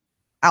we're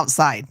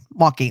outside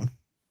walking.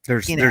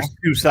 There's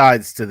two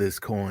sides to this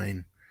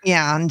coin.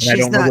 Yeah, and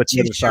she's not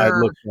too sure. Side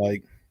looks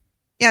like.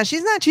 Yeah,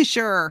 she's not too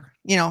sure.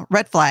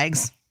 Red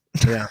flags.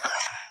 Yeah.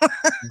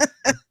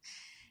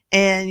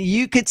 And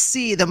you could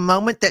see the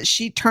moment that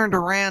she turned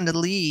around to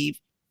leave,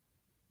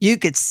 you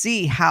could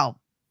see how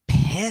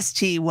pissed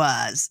he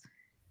was.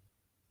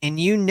 And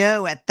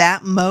at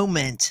that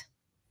moment,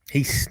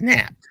 he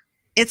snapped.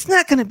 It's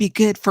not going to be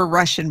good for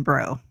Russian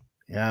bro.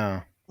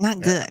 Yeah.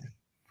 Not good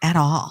at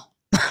all.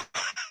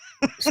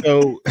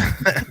 So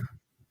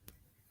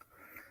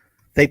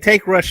they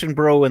take Russian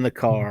bro in the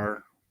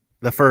car,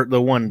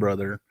 the one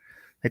brother.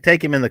 They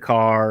take him in the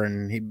car,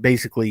 and he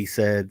basically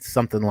said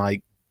something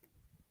like,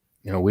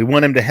 we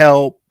want him to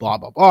help, blah,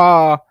 blah,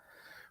 blah.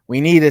 We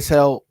need his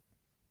help.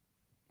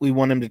 We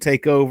want him to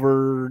take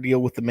over,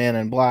 deal with the man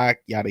in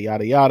black, yada,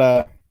 yada,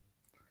 yada.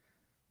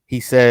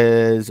 He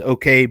says,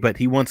 okay, but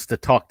he wants to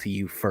talk to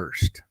you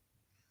first.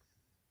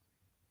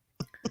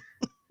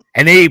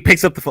 And then he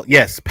picks up the phone.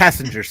 Yes,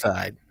 passenger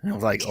side. And I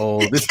was like,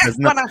 oh, this does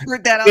not. When I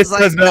heard that, I this was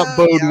does like, not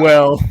bode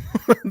well.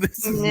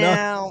 This is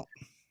no,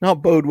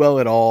 not bode well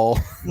at all.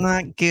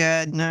 Not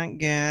good. Not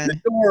good.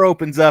 The door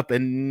opens up,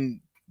 and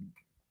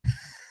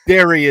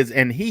there he is,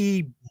 and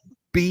he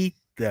beat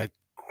the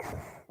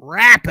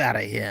crap out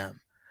of him.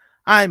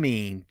 I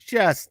mean,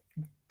 just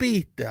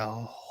beat the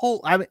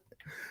whole.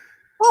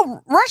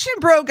 Well, Russian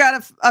bro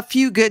got a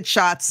few good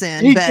shots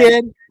in. He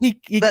did.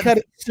 He cut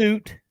a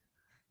suit.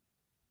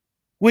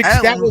 Which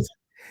that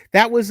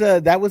was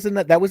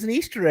an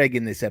Easter egg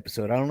in this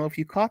episode. I don't know if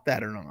you caught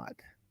that or not.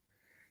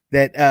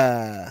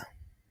 That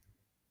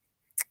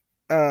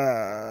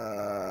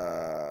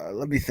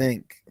let me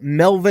think.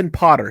 Melvin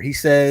Potter. He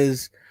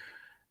says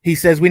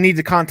we need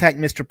to contact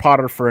Mr.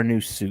 Potter for a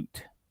new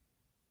suit.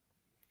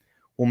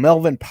 Well,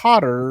 Melvin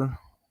Potter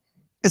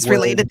is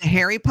related to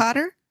Harry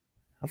Potter.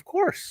 Of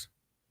course,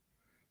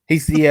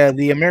 he's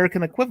the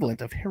American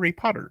equivalent of Harry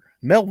Potter.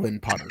 Melvin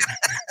Potter.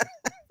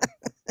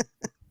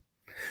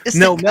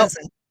 No,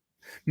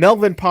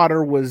 Melvin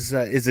Potter is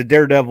a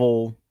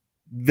Daredevil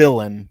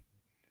villain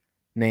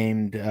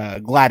named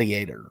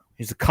Gladiator.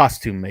 He's a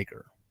costume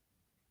maker.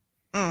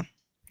 Mm.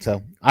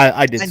 So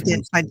I did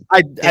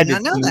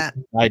not know that.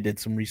 I did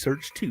some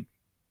research too.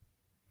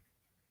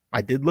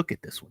 I did look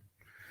at this one.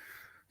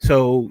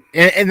 So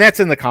and that's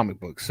in the comic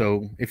books.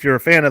 So if you're a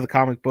fan of the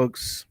comic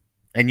books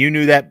and you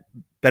knew that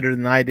better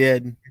than I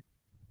did,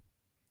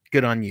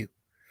 good on you.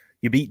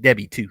 You beat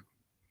Debbie too.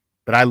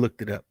 But I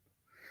looked it up.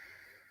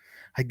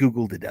 I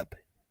Googled it up.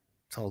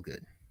 It's all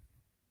good.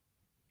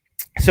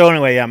 So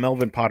anyway, yeah,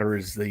 Melvin Potter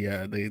is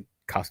the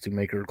costume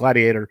maker,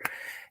 Gladiator.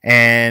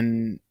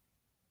 And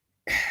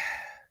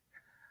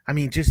I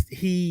mean,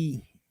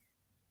 it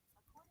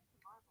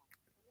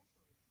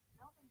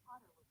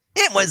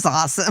was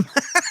awesome.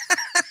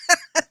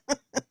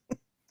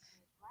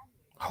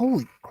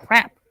 Holy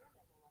crap.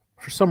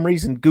 For some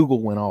reason,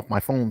 Google went off. My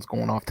phone's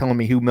going off telling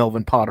me who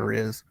Melvin Potter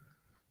is.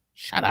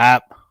 Shut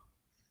up.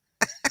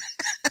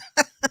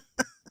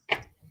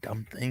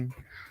 Dumb thing.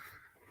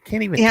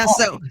 Can't even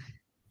talk.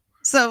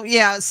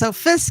 So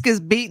Fisk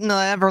is beating the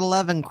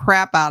ever-loving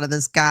crap out of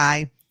this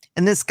guy.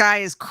 And this guy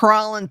is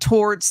crawling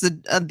towards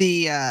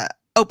the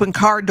open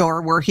car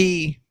door where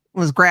he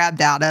was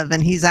grabbed out of.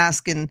 And he's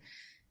asking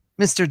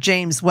Mr.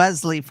 James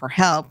Wesley for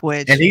help,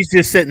 and he's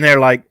just sitting there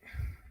like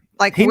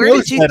where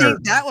did you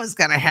think that was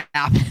going to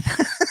happen?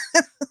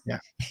 Yeah.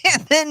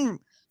 And then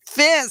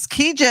Fisk,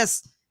 he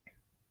just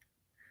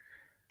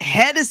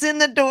head is in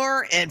the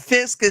door and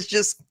Fisk is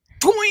just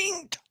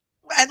twinged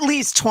at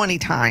least 20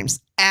 times.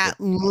 At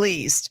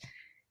least.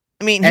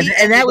 I mean,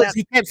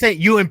 he kept saying,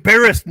 you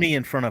embarrassed me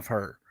in front of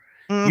her.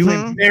 Mm-hmm. You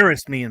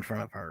embarrassed me in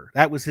front of her.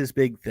 That was his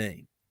big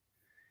thing.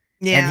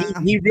 Yeah.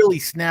 And he really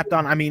snapped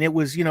on. I mean, it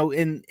was,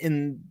 in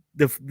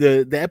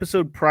the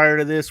episode prior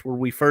to this where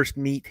we first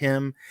meet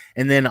him,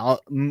 and then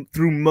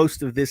through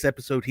most of this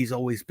episode, he's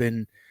always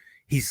been,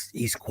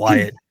 he's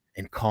quiet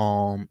and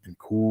calm and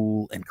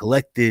cool and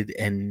collected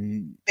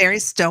and Very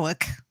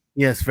stoic.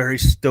 yes, very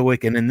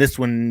stoic. And in this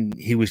one,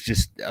 he was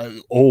just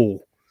All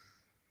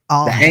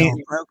the hell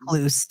broke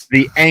loose.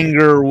 the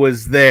anger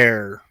was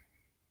there.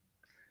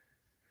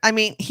 I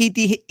mean, he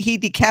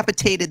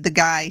decapitated the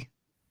guy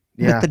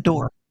Yeah, with the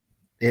door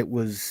it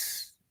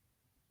was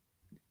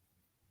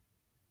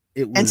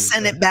and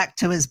sent it back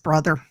to his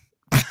brother.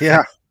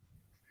 yeah.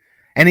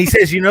 And he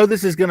says, "You know,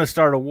 this is going to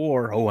start a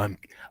war." I'm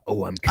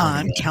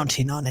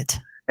Counting on it.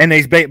 And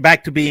he's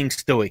back to being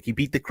stoic. He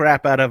beat the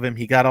crap out of him.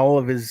 He got all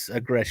of his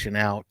aggression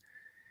out,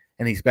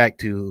 and he's back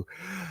to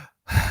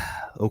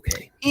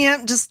okay.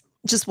 Yeah,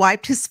 just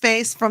wiped his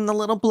face from the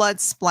little blood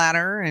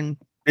splatter and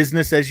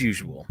Business as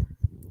usual.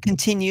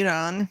 Continued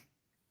on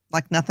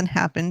like nothing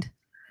happened.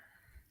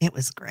 It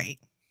was great.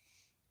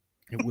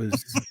 It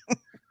was.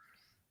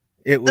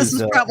 This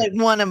is probably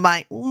one of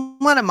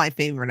my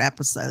favorite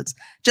episodes,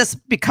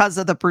 just because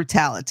of the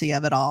brutality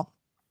of it all.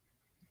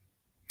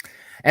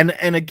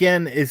 And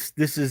again, this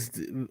is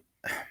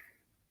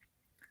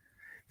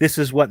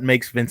what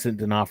makes Vincent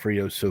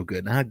D'Onofrio so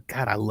good. And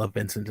I love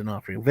Vincent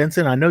D'Onofrio.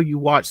 Vincent, I know you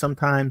watch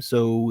sometimes,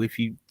 so if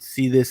you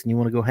see this and you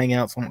want to go hang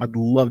out, I'd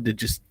love to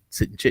just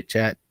sit and chit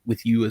chat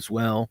with you as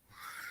well.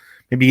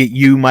 Maybe get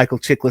you, Michael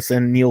Chiklis,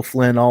 and Neil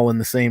Flynn all in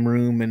the same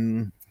room,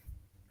 and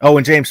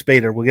James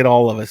Spader. We'll get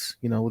all of us.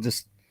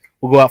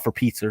 We'll go out for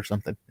pizza or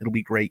something. It'll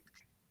be great.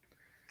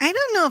 I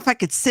don't know if I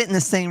could sit in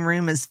the same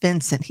room as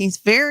Vincent. He's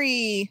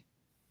very,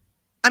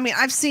 I mean,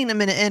 I've seen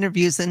him in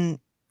interviews and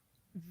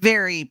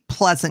very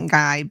pleasant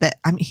guy, but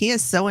I mean, he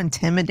is so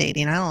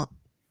intimidating. I don't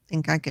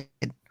think I could.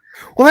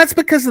 Well, that's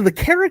because of the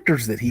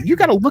characters you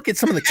got to look at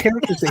some of the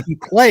characters that he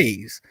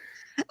plays.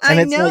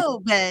 I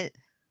know, but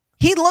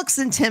he looks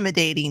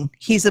intimidating.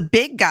 He's a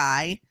big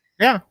guy.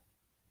 Yeah.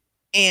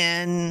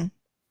 And,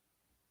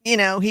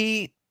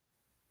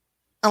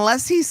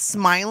 unless he's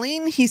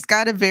smiling, he's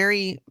got a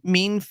very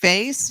mean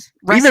face,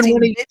 resting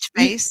bitch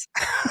face.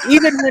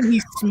 Even when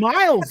he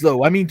smiles,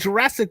 though, I mean,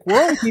 Jurassic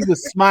World, he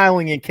was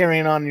smiling and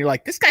carrying on, and you're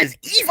like, this guy's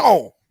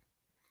evil.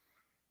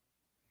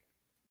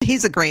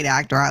 He's a great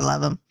actor. I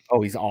love him.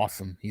 Oh, he's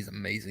awesome. He's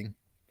amazing.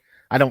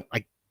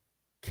 I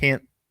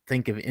can't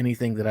think of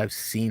anything that I've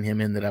seen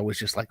him in that I was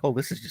just like, oh,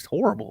 this is just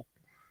horrible.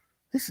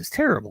 This is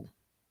terrible.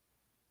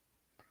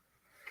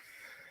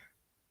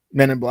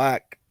 Men in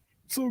Black.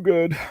 So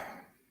good.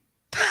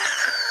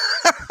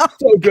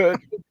 So good.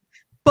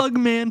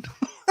 Bugman.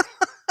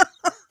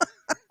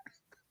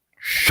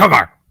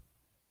 Sugar.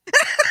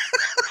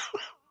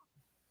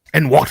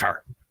 And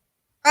water.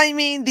 I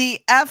mean, the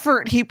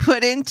effort he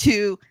put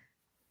into,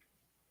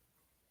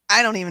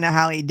 I don't even know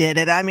how he did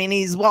it. I mean,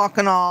 he's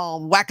walking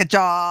all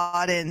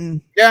whack-a-jawed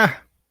and... Yeah.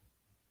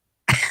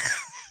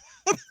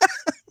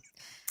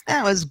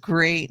 That was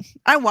great.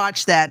 I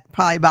watched that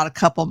probably about a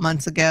couple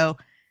months ago.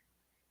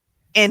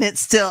 And it's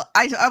still,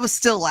 I was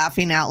still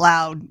laughing out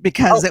loud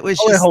because it was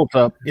just... it holds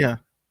up, yeah.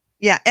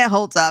 Yeah, it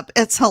holds up.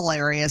 It's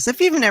hilarious. If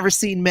you've never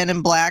seen Men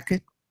in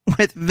Black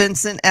with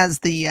Vincent as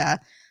the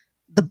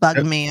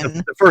bug man.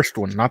 The first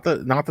one, not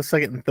the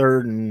second and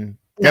third, and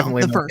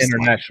definitely the first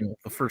international. One.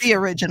 The first the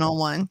original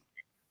one.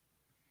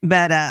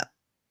 But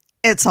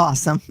it's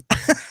awesome.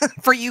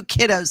 For you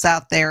kiddos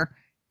out there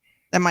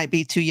that might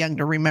be too young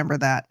to remember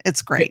that.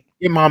 It's great.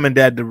 Get mom and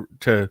dad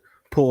to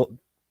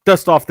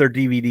dust off their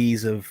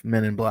DVDs of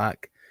Men in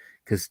Black,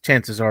 because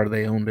chances are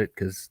they owned it,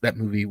 because that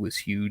movie was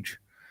huge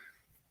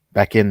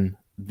back in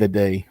the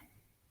day.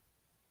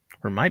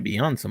 Or might be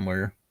on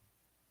somewhere.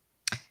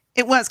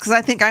 It was, because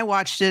I think I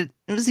watched it.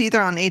 It was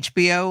either on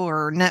HBO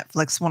or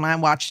Netflix when I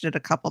watched it a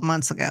couple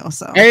months ago.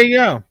 So there you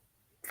go.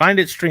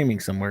 Find it streaming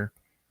somewhere.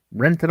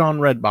 Rent it on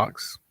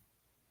Redbox.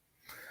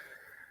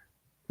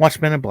 Watch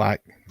Men in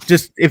Black.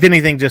 Just, if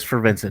anything, just for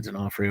Vincent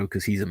D'Onofrio,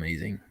 because he's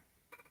amazing.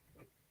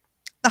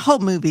 The whole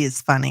movie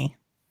is funny.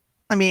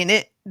 I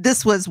mean,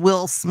 this was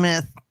Will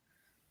Smith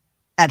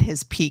at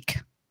his peak.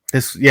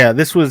 This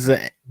was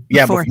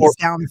before his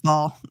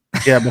downfall.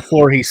 Yeah,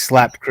 before he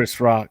slapped Chris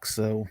Rock.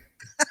 So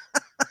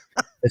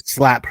the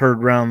slap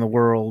heard around the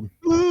world.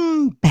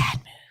 Bad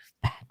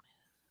move.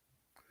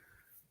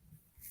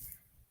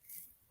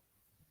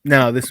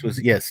 No, this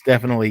was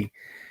definitely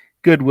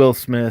good Will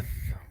Smith,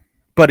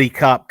 buddy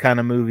cop kind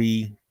of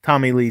movie.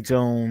 Tommy Lee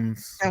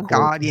Jones. Oh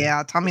God,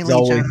 yeah, Tommy Lee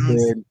Jones.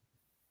 Good.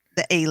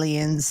 The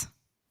aliens.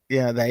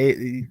 Yeah,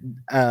 the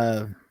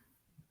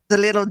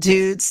little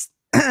dudes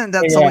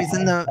that's always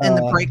in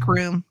the break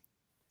room.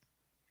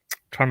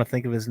 Trying to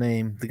think of his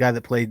name. The guy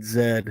that played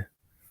Zed.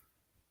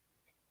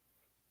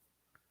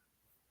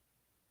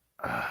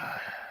 I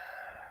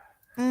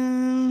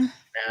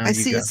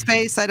see his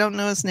face. I don't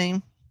know his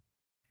name.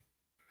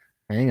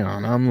 Hang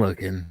on, I'm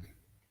looking.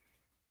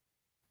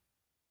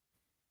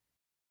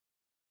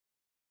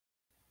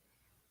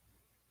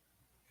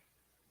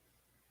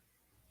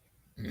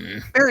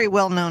 Very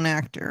well-known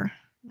actor.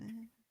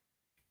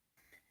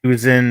 He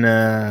was in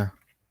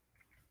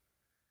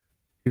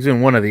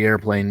one of the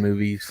Airplane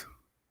movies.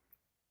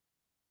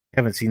 I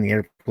haven't seen the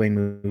Airplane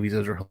movies.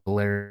 Those are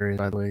hilarious,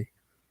 by the way.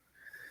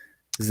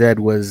 Zed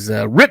was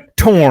Rip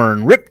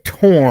Torn. Rip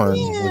Torn was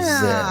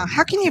Yeah. Zed.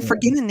 How can you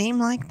forget a name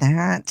like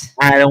that?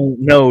 I don't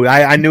know.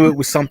 I knew it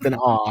was something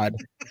odd.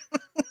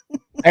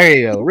 There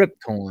you go. Rip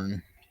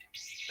Torn.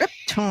 Rip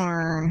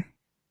Torn.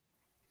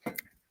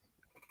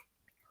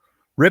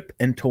 Rip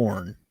and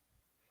Torn.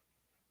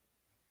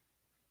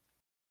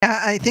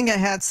 I think I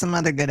had some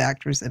other good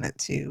actors in it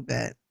too,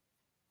 but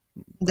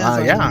those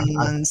are Yeah. the main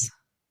ones.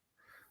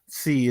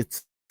 See,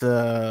 it's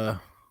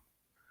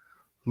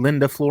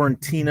Linda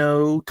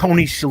Florentino,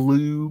 Tony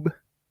Shalhoub,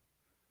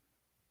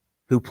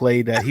 who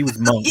played. He was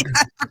Monk.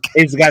 Yeah,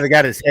 He's the guy that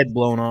got his head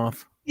blown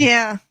off.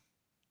 yeah,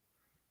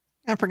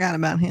 I forgot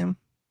about him.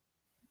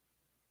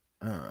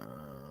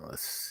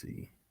 Let's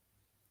see.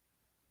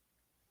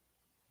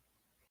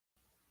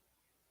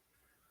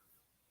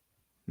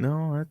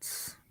 No,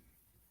 that's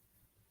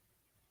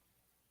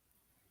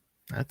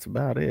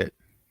about it.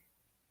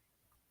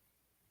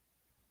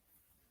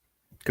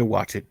 Go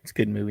watch it. It's a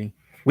good movie.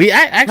 We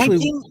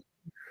actually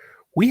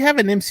we have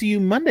an MCU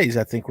Mondays,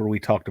 I think, where we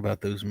talked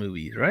about those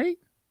movies, right?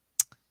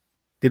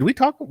 Did we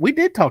talk? We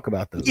did talk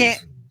about those. Yeah.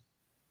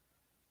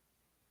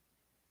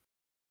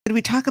 Did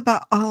we talk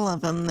about all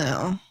of them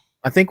though?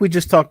 I think we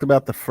just talked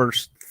about the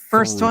first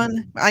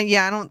one. I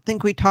don't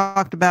think we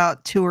talked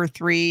about 2 or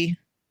 3.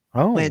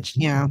 Oh, which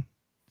 2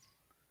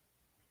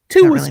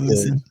 was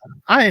really good.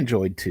 I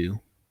enjoyed 2.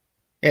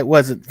 It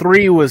wasn't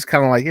 3 was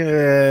kind of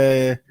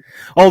like,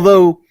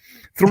 although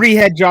 3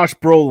 had Josh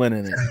Brolin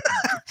in it.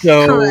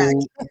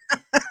 So,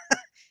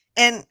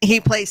 and he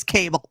plays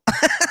Cable.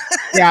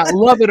 Yeah,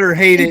 love it or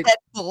hate it.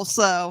 Deadpool,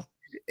 so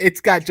it's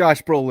got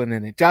Josh Brolin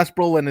in it. Josh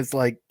Brolin is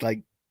like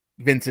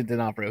Vincent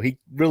D'Onofrio. He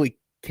really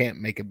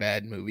can't make a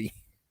bad movie.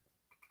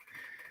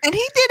 And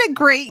he did a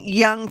great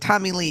young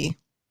Tommy Lee.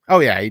 Oh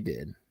yeah, he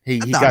did. He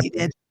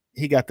did.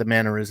 He got the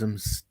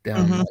mannerisms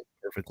down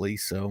perfectly.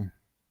 So,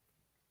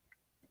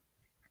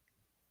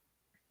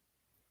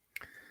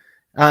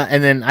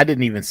 and then I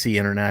didn't even see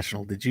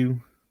International. Did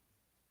you?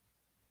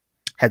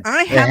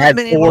 I haven't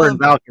been able to. And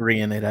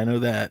Valkyrie in it. I know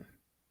that.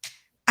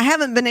 I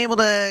haven't been able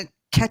to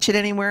catch it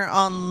anywhere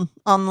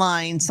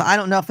online, so I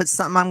don't know if it's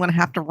something I'm going to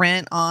have to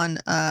rent on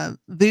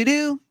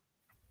Vudu.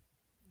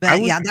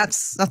 But yeah,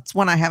 that's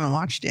one I haven't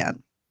watched yet.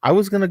 I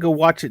was going to go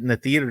watch it in the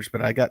theaters,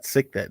 but I got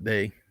sick that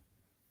day.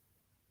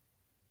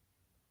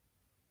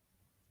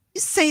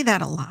 You say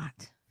that a lot.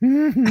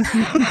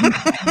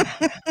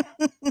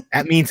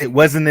 That means it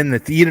wasn't in the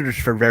theaters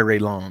for very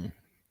long.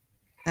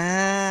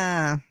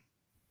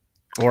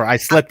 Or I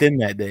slept in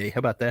that day. How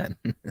about that?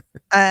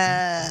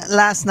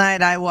 Last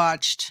night I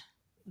watched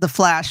The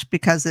Flash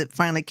because it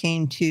finally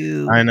came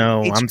to I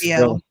know.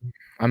 HBO.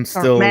 I'm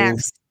still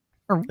Max,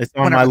 it's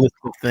on my list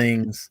of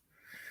things.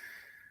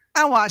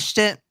 I watched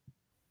it.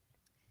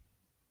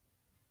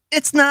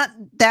 It's not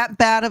that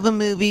bad of a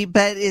movie,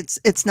 but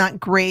it's not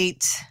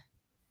great.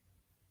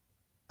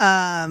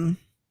 There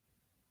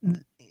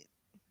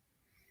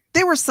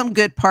were some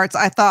good parts,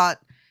 I thought,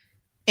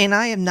 and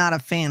I am not a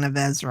fan of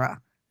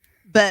Ezra.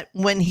 But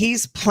when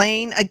he's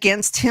playing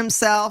against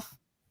himself,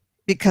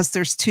 because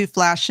there's 2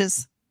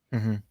 Flashes,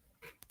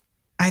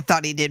 I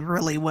thought he did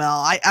really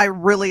well. I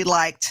really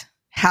liked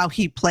how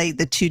he played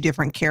the 2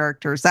 different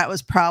characters. That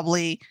was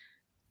probably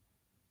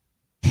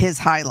his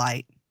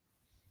highlight.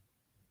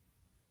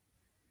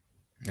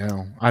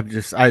 No,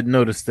 I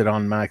noticed it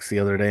on Max the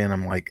other day, and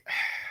I'm like,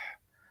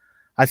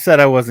 I said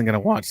I wasn't going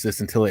to watch this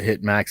until it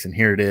hit Max, and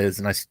here it is,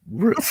 and I still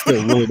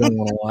really don't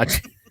want to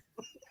watch it.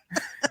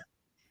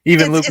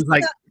 Even Luke was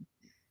like,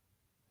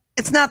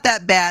 it's not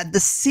that bad. The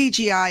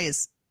CGI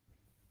is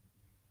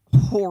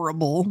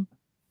horrible.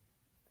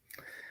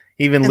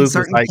 Even Luke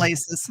was like,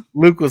 places.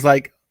 Luke was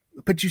like,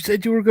 but you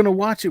said you were going to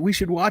watch it. We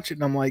should watch it.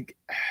 And I'm like,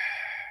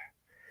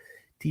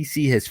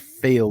 DC has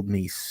failed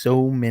me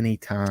so many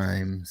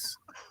times.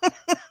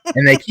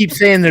 And they keep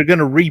saying they're going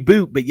to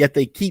reboot, but yet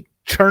they keep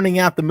churning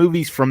out the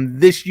movies from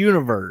this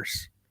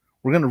universe.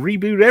 We're going to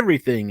reboot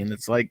everything. And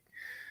it's like,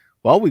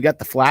 well, we got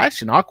The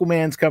Flash and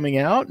Aquaman's coming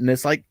out. And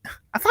it's like,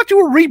 I thought you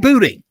were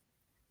rebooting.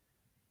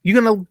 You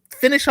going to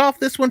finish off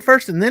this one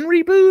first and then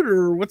reboot,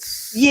 or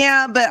what's?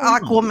 Yeah, but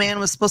Aquaman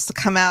was supposed to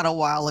come out a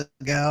while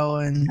ago,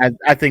 and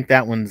I think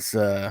that one's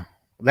that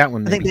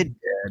one. I think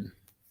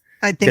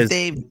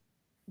they've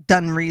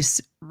done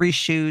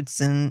reshoots,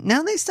 and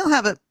now they still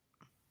have it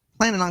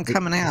planning on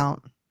coming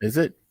out. Is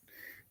it?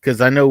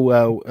 Because I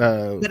know.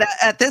 But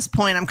at this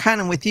point, I'm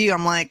kind of with you.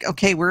 I'm like,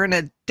 okay, we're in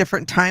a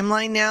different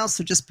timeline now,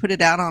 so just put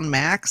it out on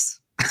Max.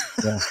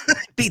 Yeah.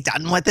 Be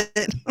done with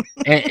it.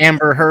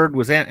 Amber Heard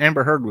was in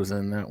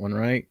that one,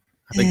 right?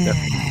 I think that.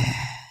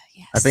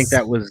 Yes. I think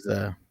that was.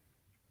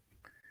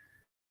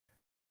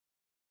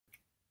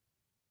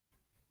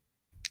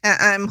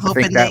 I'm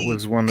hoping I think that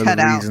was one of the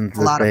reasons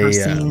a lot of her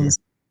scenes.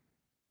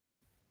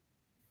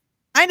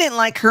 I didn't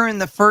like her in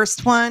the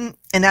first one,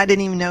 and I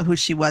didn't even know who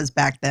she was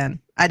back then.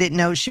 I didn't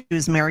know she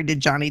was married to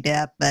Johnny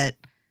Depp, but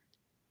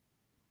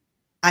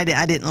I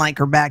didn't like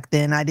her back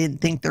then. I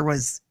didn't think there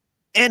was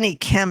any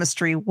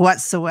chemistry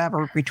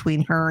whatsoever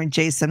between her and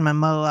Jason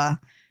Momoa.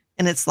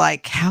 And it's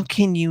like, how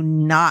can you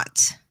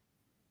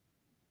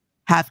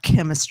have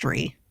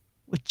chemistry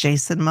with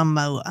Jason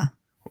Momoa?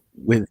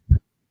 With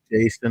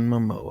Jason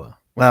Momoa.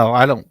 Well,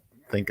 I don't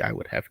think I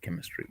would have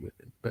chemistry with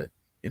him, but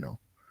A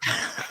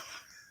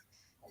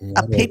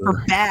paper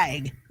whatever.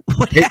 bag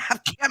would have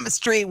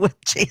chemistry with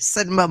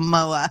Jason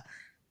Momoa.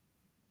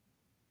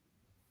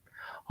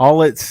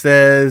 All it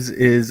says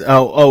is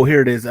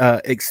here it is.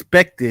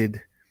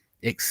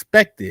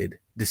 Expected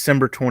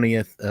December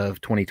 20th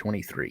of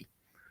 2023.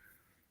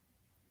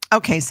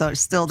 Okay, so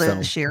it's still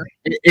this year.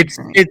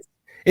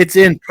 It's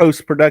in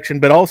post production,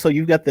 but also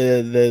you've got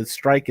the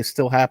strike is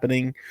still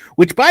happening.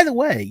 Which, by the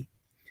way,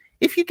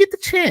 if you get the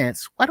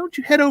chance, why don't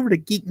you head over to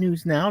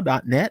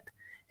geeknewsnow.net,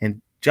 and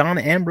John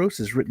Ambrose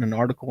has written an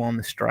article on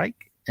the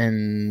strike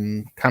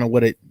and kind of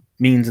what it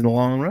means in the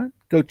long run.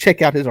 Go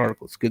check out his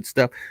article. It's good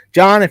stuff.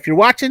 John, if you're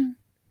watching,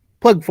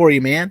 plug for you,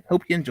 man.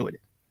 Hope you enjoyed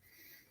it.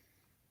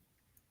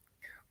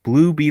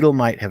 Blue Beetle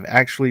might have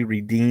actually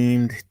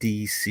redeemed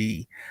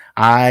DC.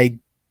 I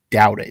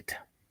doubt it.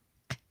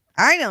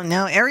 I don't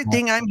know.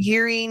 Everything I'm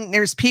hearing,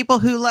 there's people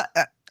who,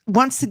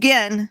 once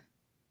again,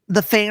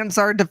 the fans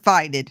are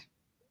divided.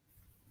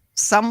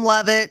 Some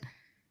love it.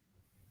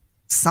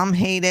 Some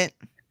hate it.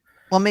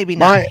 Well, maybe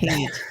not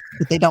hate,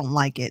 but they don't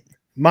like it.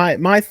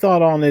 My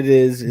thought on it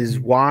is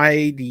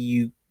why do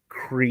you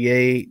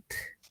create?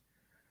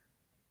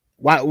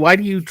 Why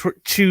do you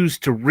choose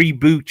to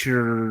reboot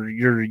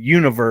your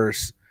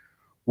universe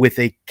with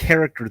a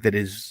character that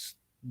is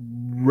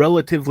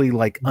relatively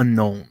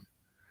unknown?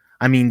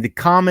 I mean, the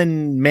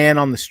common man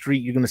on the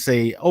street, you're going to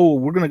say, "Oh,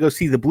 we're going to go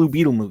see the Blue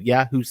Beetle movie."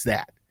 Yeah, who's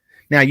that?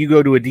 Now you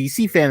go to a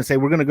DC fan and say,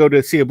 "We're going to go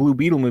to see a Blue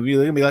Beetle movie."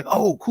 They're going to be like,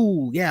 "Oh,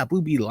 cool, yeah,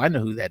 Blue Beetle. I know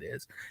who that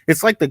is."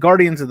 It's like the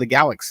Guardians of the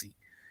Galaxy.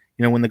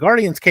 When the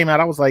Guardians came out,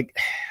 I was like,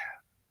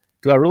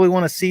 "Do I really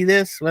want to see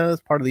this?" Well,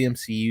 it's part of the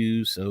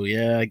MCU, so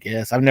yeah, I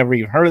guess. I've never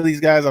even heard of these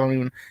guys. I don't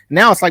even.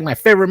 Now it's like my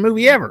favorite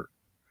movie ever.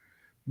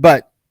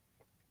 But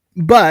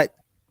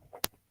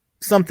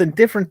something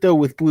different though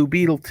with Blue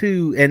Beetle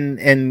too,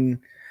 and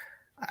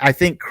I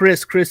think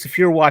Chris, if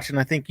you're watching,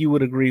 I think you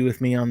would agree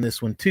with me on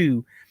this one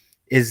too,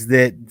 is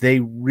that they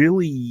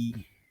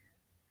really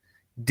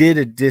did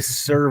a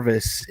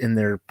disservice in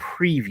their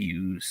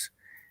previews.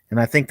 And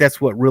I think that's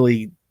what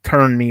really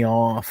turned me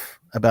off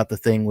about the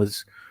thing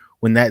was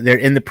when that there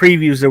in the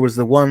previews, there was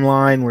the one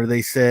line where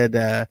they said,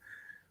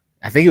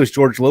 I think it was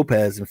George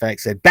Lopez, in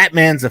fact, said,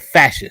 "Batman's a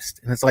fascist."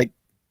 And it's like,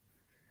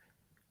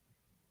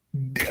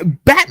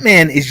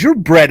 Batman is your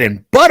bread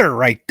and butter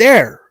right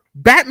there.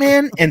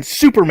 Batman and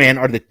Superman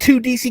are the two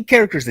DC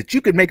characters that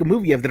you could make a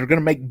movie of that are going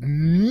to make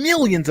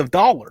millions of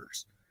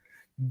dollars.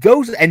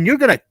 And you're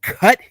going to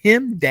cut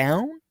him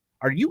down?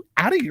 Are you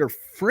out of your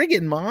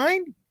friggin'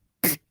 mind?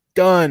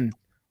 Done.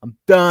 I'm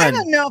done. I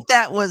don't know if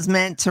that was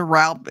meant to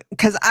rile,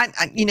 because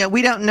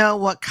we don't know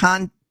what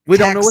context. We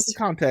don't know what the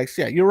context.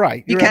 Yeah, you're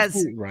right. You're because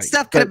absolutely right.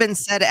 Stuff could have been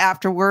said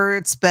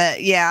afterwards,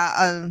 but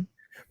yeah.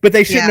 But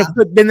they shouldn't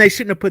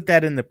have put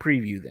that in the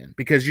preview then,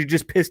 because you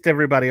just pissed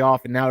everybody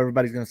off, and now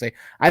everybody's going to say,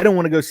 "I don't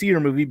want to go see your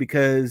movie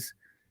because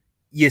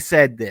you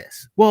said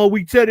this." Well,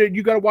 we said it.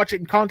 You got to watch it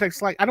in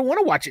context. Like, I don't want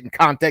to watch it in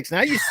context.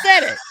 Now you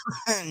said it.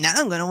 Now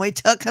I'm going to wait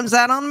till it comes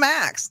out on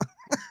Max.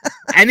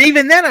 And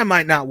even then, I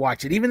might not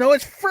watch it, even though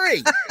it's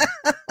free.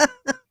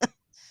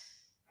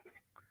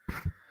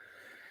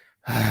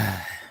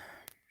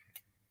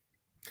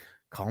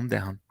 Calm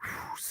down.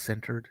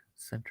 Centered.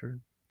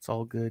 It's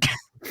all good.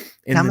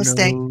 In Namaste.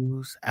 The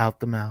nose, out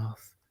the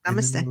mouth.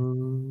 Namaste. In the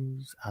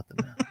nose, out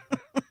the mouth.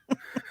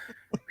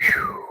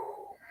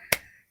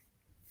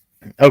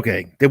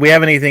 Okay. Did we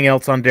have anything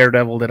else on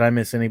Daredevil? Did I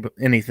miss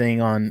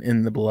anything on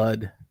In the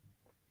Blood?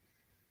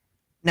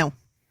 No.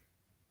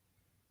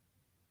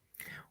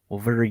 Well,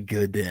 very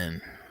good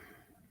then.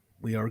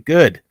 We are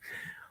good.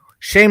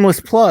 Shameless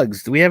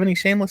plugs. Do we have any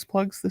shameless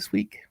plugs this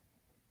week?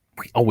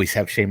 We always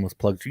have shameless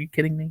plugs. Are you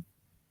kidding me?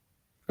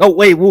 Oh,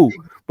 wait, woo.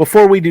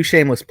 Before we do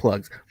shameless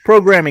plugs,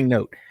 programming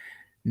note.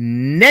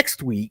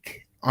 Next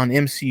week on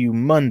MCU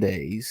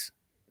Mondays,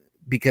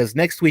 because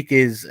next week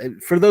is,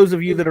 for those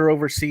of you that are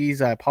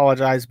overseas, I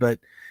apologize, but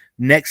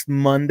next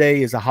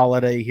Monday is a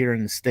holiday here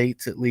in the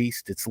States, at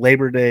least. It's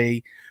Labor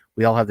Day.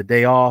 We all have the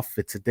day off.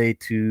 It's a day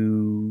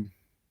to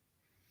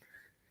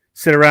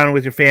sit around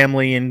with your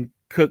family and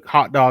cook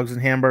hot dogs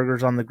and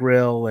hamburgers on the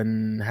grill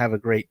and have a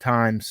great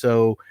time.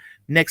 So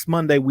next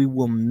Monday, we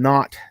will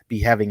not be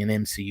having an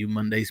MCU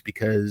Mondays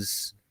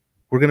because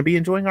we're going to be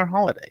enjoying our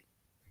holiday.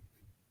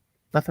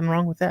 Nothing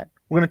wrong with that.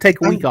 We're going to take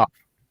a week off.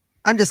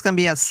 I'm just going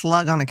to be a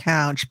slug on a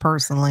couch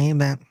personally,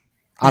 but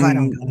I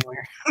don't go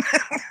anywhere.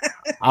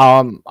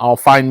 I'll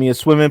find me a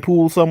swimming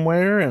pool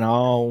somewhere,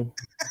 and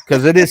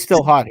because it is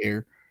still hot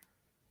here.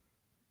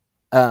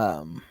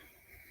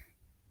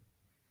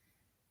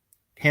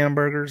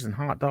 Hamburgers and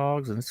hot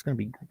dogs, and it's going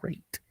to be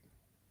great. It's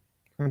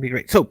going to be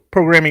great. So,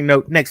 programming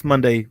note: next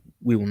Monday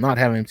we will not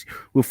have MC.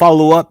 We'll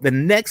follow up the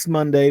next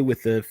Monday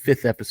with the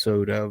 5th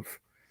episode of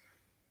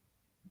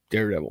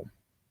Daredevil.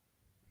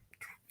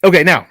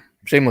 Okay, now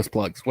shameless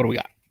plugs. What do we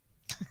got?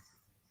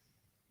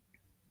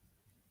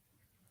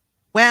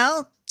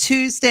 Well,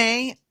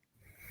 Tuesday,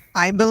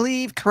 I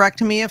believe,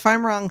 correct me if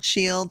I'm wrong,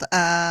 Shield.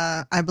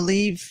 I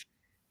believe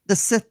the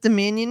Sith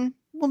Dominion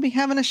will be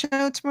having a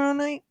show tomorrow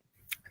night.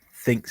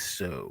 Think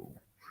so.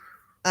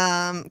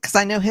 Because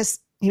I know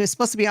he was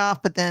supposed to be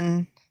off, but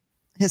then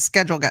his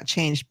schedule got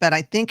changed. But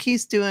I think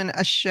he's doing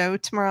a show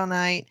tomorrow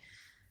night.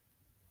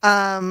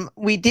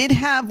 We did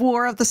have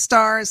War of the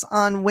Stars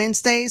on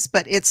Wednesdays,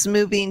 but it's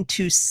moving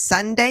to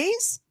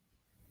Sundays.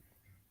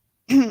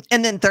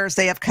 And then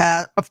Thursday, of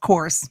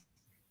course,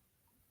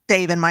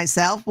 Dave and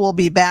myself will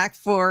be back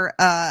for,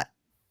 I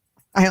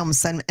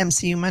almost said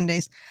MCU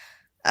Mondays.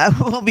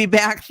 We'll be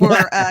back for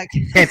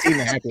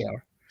Cantina Happy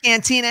Hour.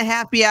 Cantina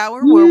Happy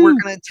Hour, where we're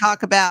going to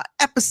talk about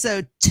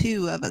episode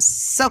 2 of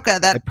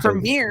Ahsoka that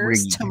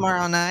premieres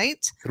tomorrow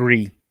night.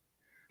 3.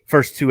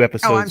 First 2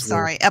 episodes. Oh, I'm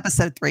sorry.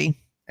 Episode 3.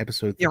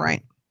 Episode 3. You're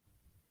right.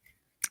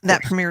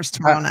 That premieres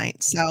tomorrow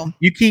night. So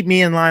you keep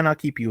me in line, I'll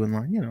keep you in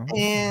line. You know,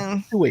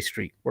 and two-way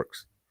street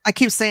works. I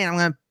keep saying I'm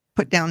going to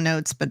put down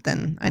notes, but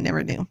then I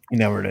never do. You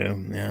never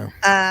do.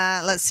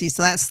 Yeah. Let's see.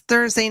 So that's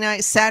Thursday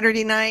night.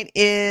 Saturday night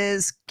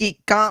is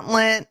Geek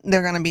Gauntlet.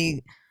 They're going to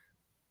be.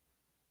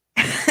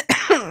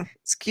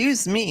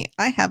 Excuse me.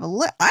 I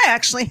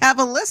actually have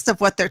a list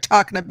of what they're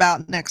talking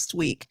about next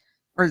week,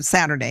 or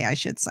Saturday, I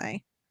should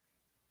say.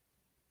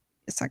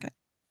 A second.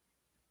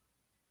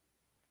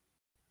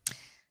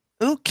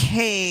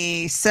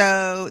 Okay,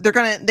 so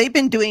they've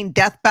been doing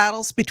death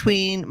battles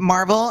between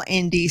Marvel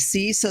and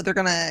DC, so they're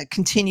gonna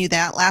continue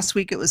that. Last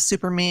week it was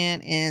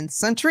Superman and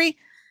Sentry.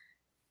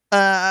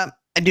 I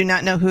do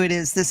not know who it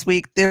is this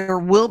week. There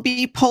will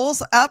be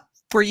polls up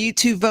for you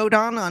to vote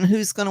on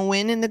who's gonna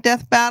win in the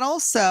death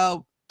battle.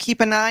 So keep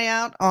an eye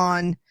out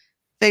on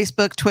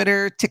Facebook,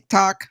 Twitter,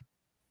 TikTok,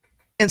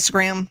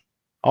 Instagram.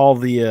 All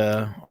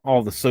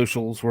the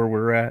socials where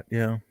we're at,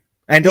 yeah.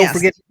 And don't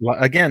forget,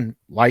 again,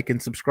 like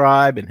and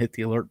subscribe and hit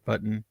the alert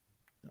button.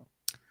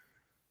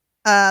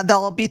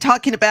 They'll be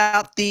talking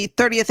about the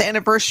 30th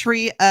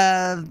anniversary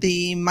of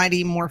the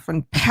Mighty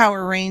Morphin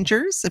Power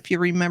Rangers, if you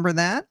remember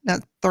that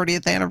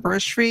 30th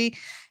anniversary.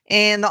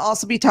 And they'll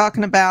also be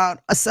talking about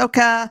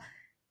Ahsoka,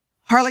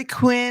 Harley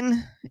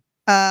Quinn.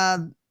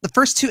 The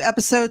first 2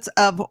 episodes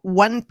of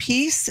One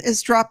Piece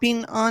is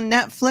dropping on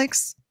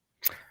Netflix.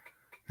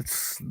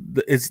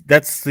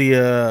 That's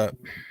the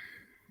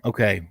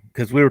okay,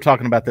 because we were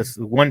talking about this.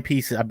 One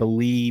Piece, I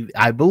believe,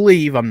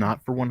 I'm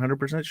not for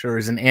 100% sure,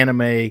 is an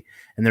anime, and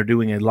they're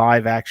doing a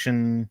live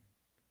action.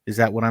 Is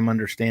that what I'm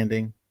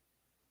understanding?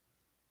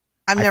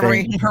 I've never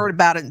even heard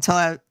about it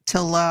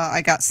until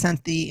I got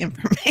sent the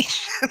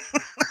information.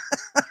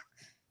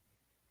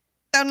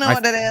 Don't know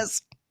what it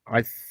is.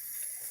 I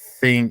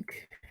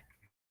think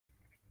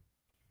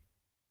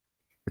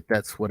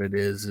that's what it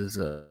is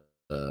a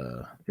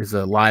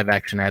live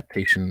action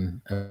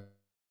adaptation of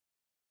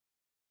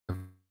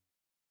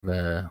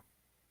the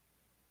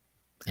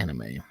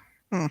anime.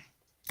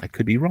 I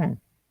could be wrong.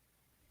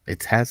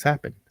 It has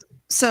happened.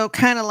 So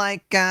kind of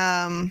like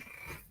Cowboy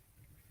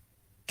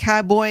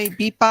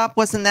Bebop,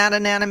 wasn't that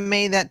an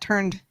anime that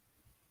turned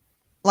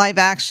live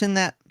action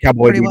that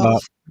Cowboy Bebop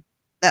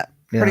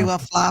pretty well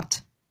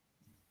flopped?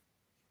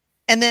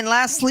 And then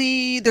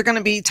lastly, they're going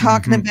to be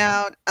talking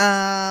about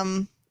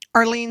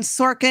Arlene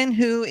Sorkin,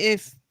 who,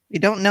 if you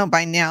don't know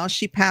by now,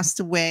 she passed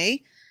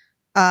away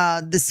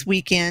this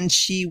weekend.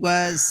 She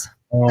was,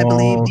 I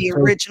believe, the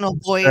original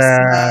voice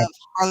of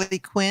Harley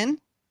Quinn.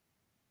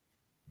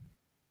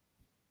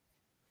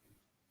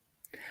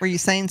 Were you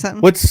saying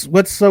something?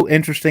 What's so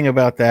interesting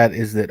about that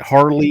is that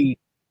Harley.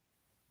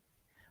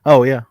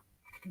 Oh yeah,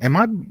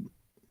 I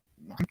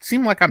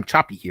seem like I'm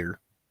choppy here.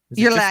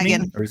 You're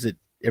lagging, or is it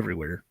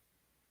everywhere?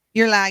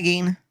 You're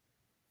lagging.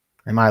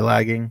 Am I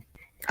lagging?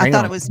 I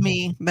thought it was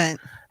me, but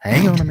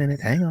hang on a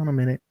minute.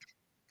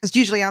 Because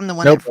usually I'm the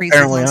one that freezes.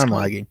 Apparently, I'm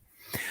lagging.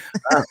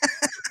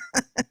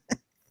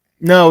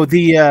 No,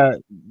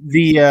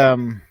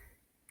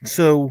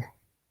 so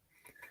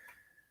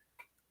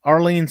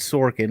Arlene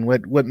Sorkin,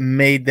 what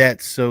made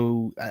that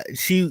so?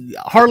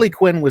 Harley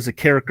Quinn was a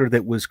character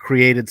that was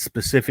created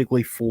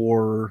specifically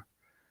for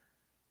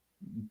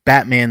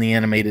Batman the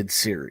Animated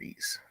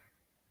Series,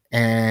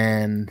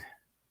 and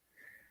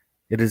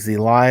it is the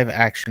live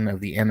action of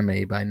the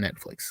anime by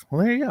Netflix.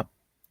 Well, there you go.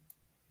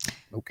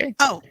 Okay.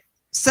 Oh,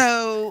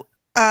 so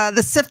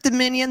the Sith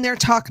Dominion, they're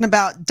talking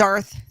about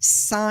Darth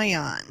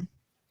Sion.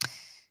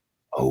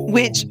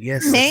 Which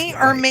may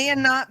or may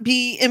not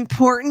be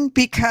important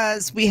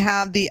because we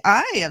have the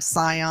Eye of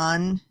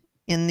Sion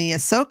in the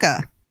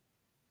Ahsoka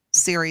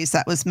series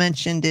that was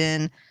mentioned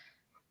in,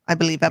 I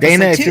believe, episode 2.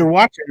 Dana, if you're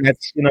watching,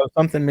 that's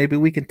something maybe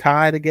we can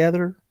tie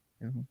together.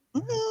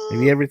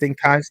 Maybe everything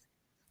ties.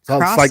 So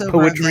it's like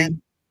poetry.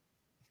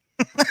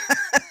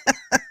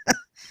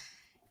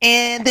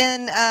 And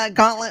then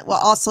Gauntlet will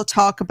also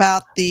talk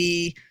about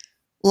the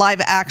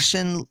live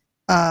action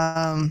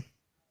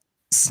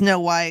Snow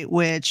White,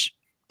 which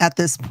at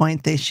this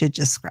point they should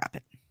just scrap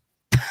it.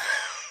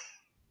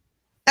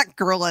 That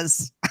girl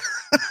is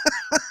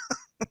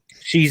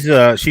she's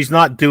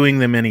not doing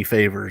them any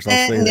favors,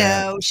 I'll say that.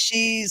 No,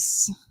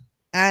 she's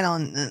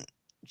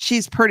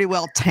she's pretty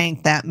well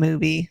tanked that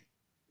movie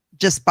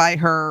just by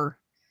her.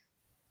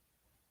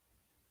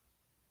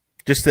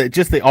 Just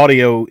the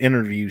audio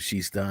interviews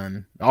she's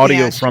done.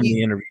 Audio from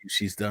the interviews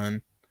she's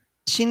done.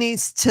 She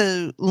needs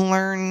to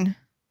learn.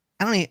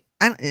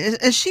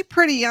 Is she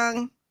pretty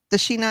young?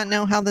 Does she not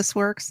know how this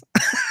works?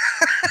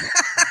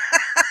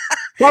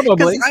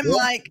 Probably. I'm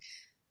like,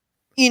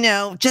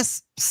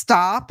 just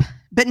stop.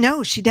 But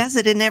no, she does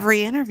it in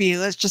every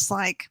interview. It's just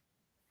like,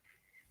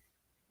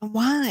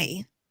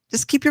 why?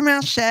 Just keep your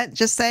mouth shut.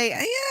 Just say,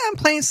 yeah, I'm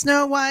playing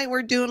Snow White.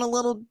 We're doing a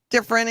little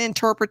different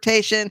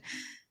interpretation.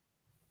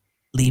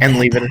 Leave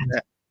it at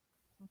that.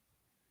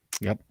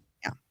 Yep.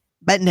 Yeah.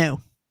 But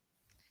no.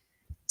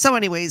 So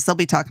anyways, they'll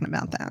be talking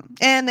about that.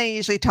 And they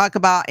usually talk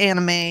about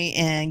anime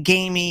and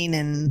gaming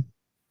and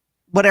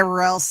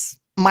whatever else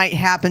might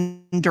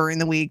happen during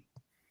the week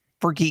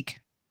for geek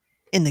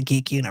in the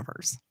geek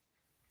universe.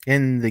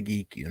 In the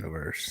geek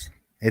universe.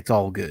 It's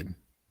all good.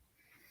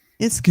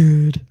 It's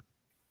good.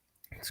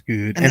 It's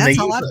good. And that's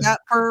all I've got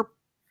for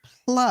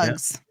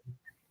plugs.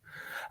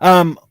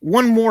 Yeah.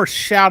 One more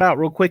shout out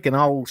real quick, and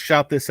I'll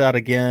shout this out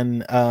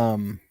again.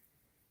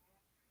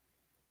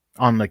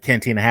 On the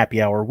Cantina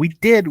Happy Hour,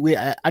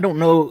 I don't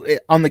know,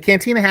 on the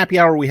Cantina Happy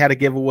Hour, we had a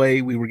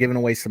giveaway. We were giving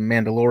away some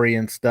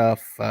Mandalorian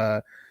stuff.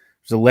 There's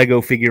a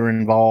Lego figure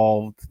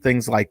involved,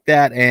 things like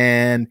that.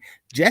 And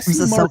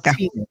Jesse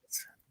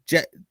Martinez.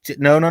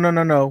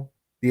 No.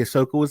 The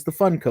Ahsoka was the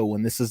Funko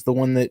one. This is the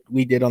one that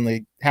we did on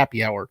the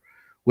Happy Hour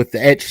with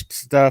the etched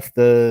stuff,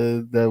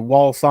 the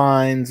wall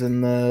signs,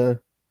 and the.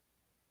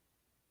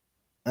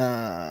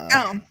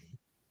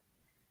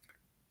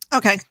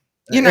 Okay.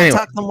 You're not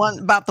talking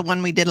about the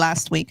one we did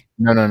last week.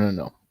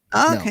 No.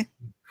 Oh, okay.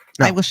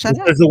 No. I will shut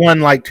up. It was the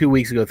one like 3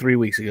 weeks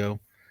ago.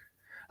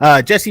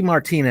 Jesse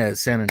Martinez,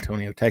 San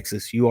Antonio,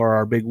 Texas. You are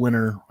our big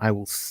winner. I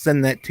will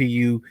send that to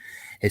you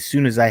as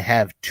soon as I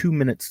have 2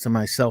 minutes to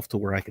myself to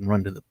where I can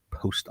run to the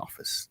post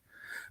office.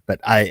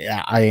 But I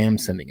am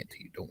sending it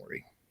to you. Don't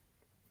worry.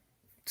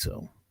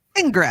 So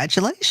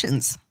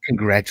congratulations.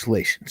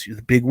 You're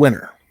the big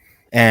winner.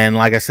 And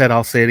like I said,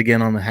 I'll say it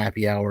again on the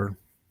Happy Hour,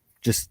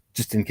 just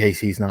in case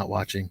he's not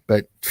watching.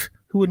 But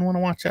who wouldn't want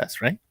to watch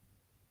us, right?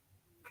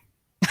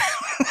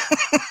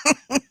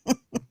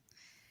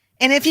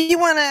 And if you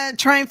want to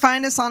try and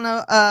find us on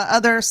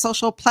other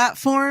social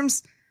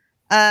platforms,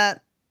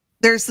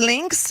 there's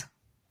links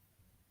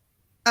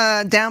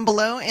down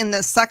below in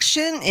the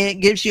section. It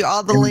gives you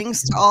all the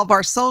links to all of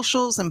our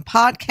socials and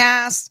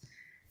podcasts.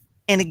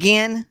 And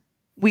again,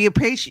 we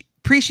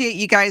appreciate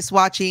you guys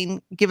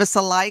watching. Give us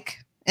a like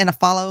and a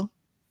follow.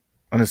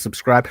 And a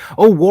subscribe.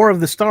 Oh, War of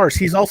the Stars.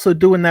 He's also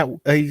doing that.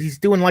 He's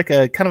doing like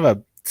a kind of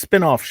a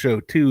spin-off show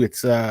too.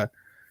 It's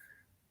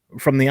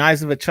From the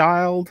Eyes of a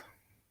Child.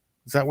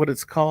 Is that what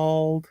it's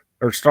called?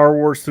 Or Star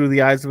Wars Through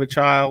the Eyes of a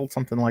Child,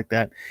 something like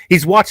that.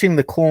 He's watching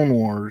the Clone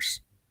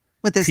Wars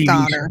with his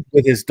daughter.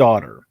 With his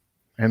daughter.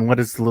 And what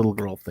does the little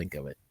girl think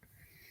of it?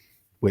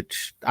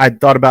 Which I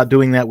thought about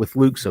doing that with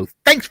Luke. So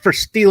thanks for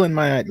stealing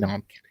my. No,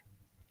 I'm kidding.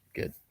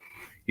 Good.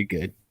 You're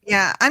good.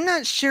 Yeah, I'm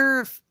not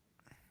sure if.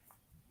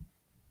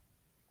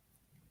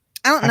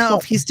 I don't know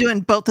if he's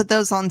doing both of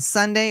those on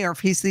Sunday or if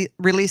he's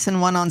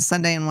releasing one on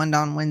Sunday and one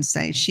on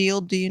Wednesday.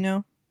 Shield, do you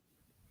know?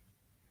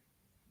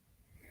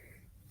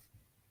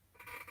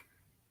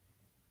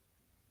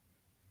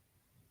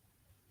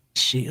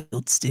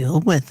 Shield still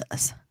with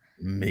us.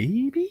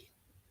 Maybe.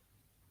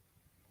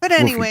 But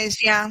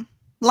anyways, yeah.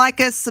 Like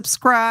us,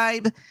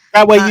 subscribe.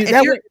 That way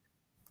you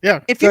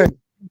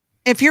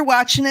if you're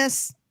watching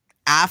us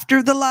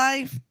after the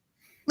live,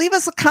 leave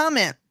us a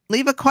comment.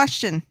 Leave a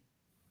question.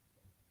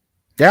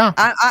 Yeah.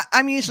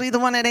 I'm usually the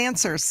one that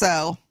answers,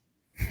 so.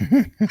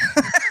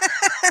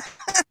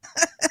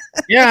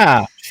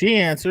 Yeah, she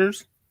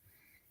answers.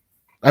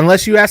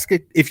 Unless you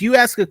if you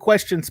ask a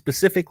question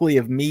specifically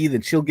of me,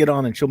 then she'll get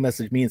on and she'll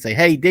message me and say,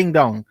 "Hey, ding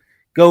dong,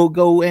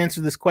 go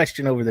answer this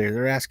question over there.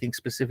 They're asking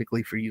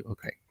specifically for you."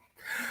 Okay.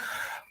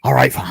 All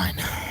right, fine.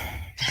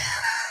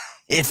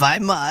 If I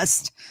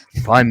must.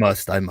 I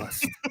must.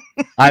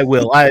 I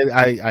will.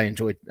 I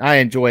enjoy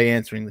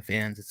answering the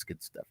fans. It's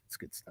good stuff.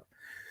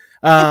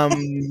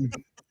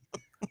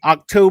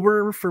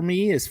 October for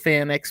me is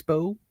Fan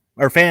Expo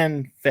or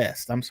Fan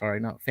Fest. I'm sorry,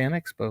 not Fan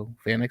Expo.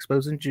 Fan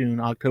Expo's in June.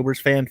 October's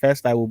Fan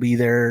Fest. I will be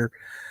there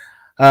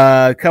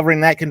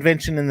covering that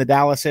convention in the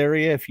Dallas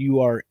area. If you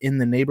are in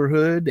the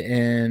neighborhood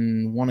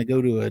and want to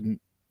go to an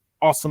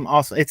awesome.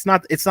 It's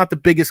not the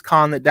biggest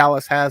con that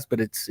Dallas has, but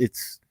it's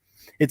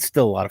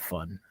still a lot of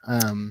fun.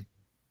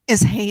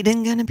 Is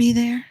Hayden going to be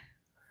there?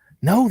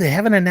 No, they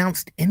haven't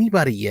announced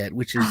anybody yet,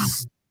 which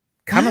is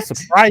kind of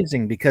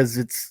surprising because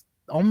it's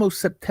almost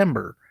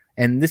September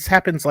and this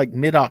happens like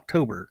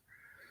mid-October.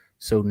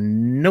 So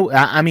no,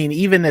 I mean,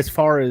 even as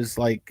far as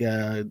like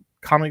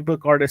comic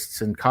book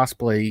artists and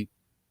cosplay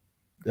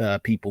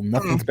people,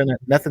 nothing's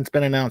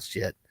been announced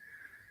yet.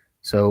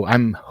 So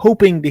I'm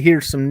hoping to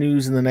hear some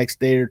news in the next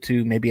day or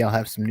two. Maybe I'll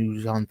have some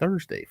news on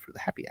Thursday for the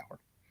Happy Hour.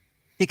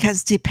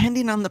 Because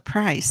depending on the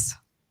price,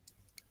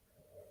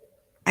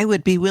 I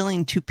would be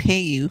willing to pay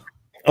you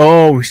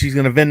Oh, she's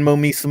gonna Venmo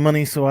me some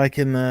money so I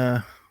can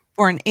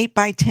for an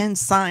 8x10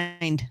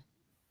 signed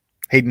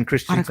Hayden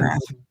Christensen autograph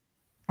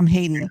from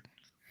Hayden.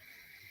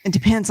 It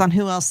depends on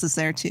who else is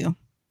there too.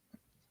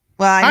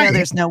 Well, I know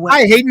there's no way.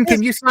 Hi, Hayden.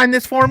 Can you sign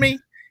this for me?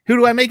 Who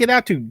do I make it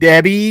out to?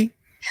 Debbie.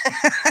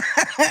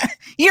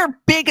 Your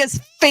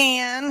biggest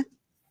fan.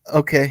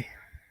 Okay.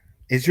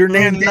 Is your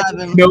name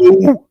Debbie?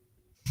 No.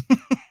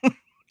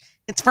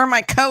 It's for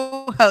my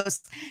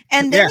co-host.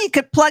 And then you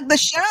could plug the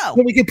show.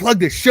 Well, we could plug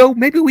the show.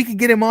 Maybe we could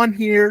get him on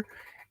here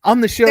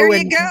on the show. There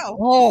you go.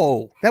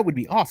 Oh, that would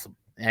be awesome.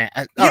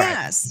 Yes.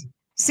 Right.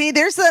 See,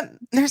 there's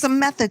a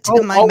method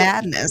to my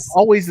madness.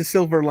 Always the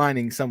silver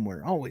lining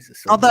somewhere. Always the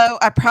silver. Although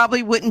I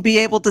probably wouldn't be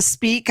able to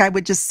speak. I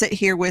would just sit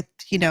here with,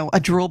 a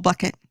drool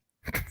bucket.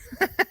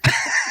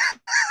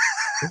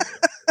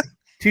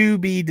 To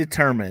be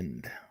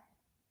determined.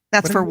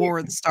 That's for War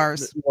of the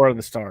Stars. War of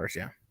the Stars,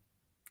 yeah.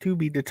 To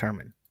be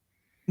determined.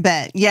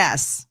 Bet.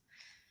 Yes.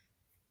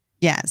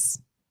 Yes.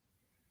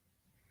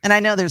 And I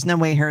know there's no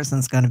way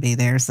Harrison's going to be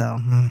there, so.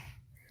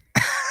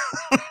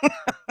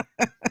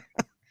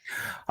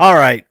 All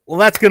right. Well,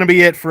 that's going to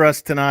be it for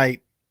us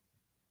tonight.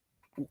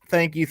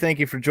 Thank you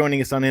for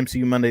joining us on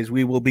MCU Mondays.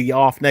 We will be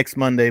off next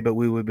Monday, but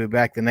we will be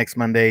back the next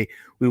Monday.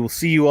 We will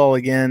see you all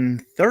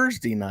again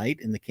Thursday night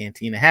in the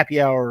Cantina Happy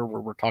Hour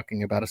where we're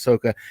talking about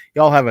Ahsoka.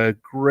 Y'all have a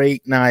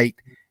great night,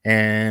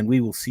 and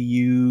we will see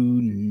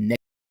you next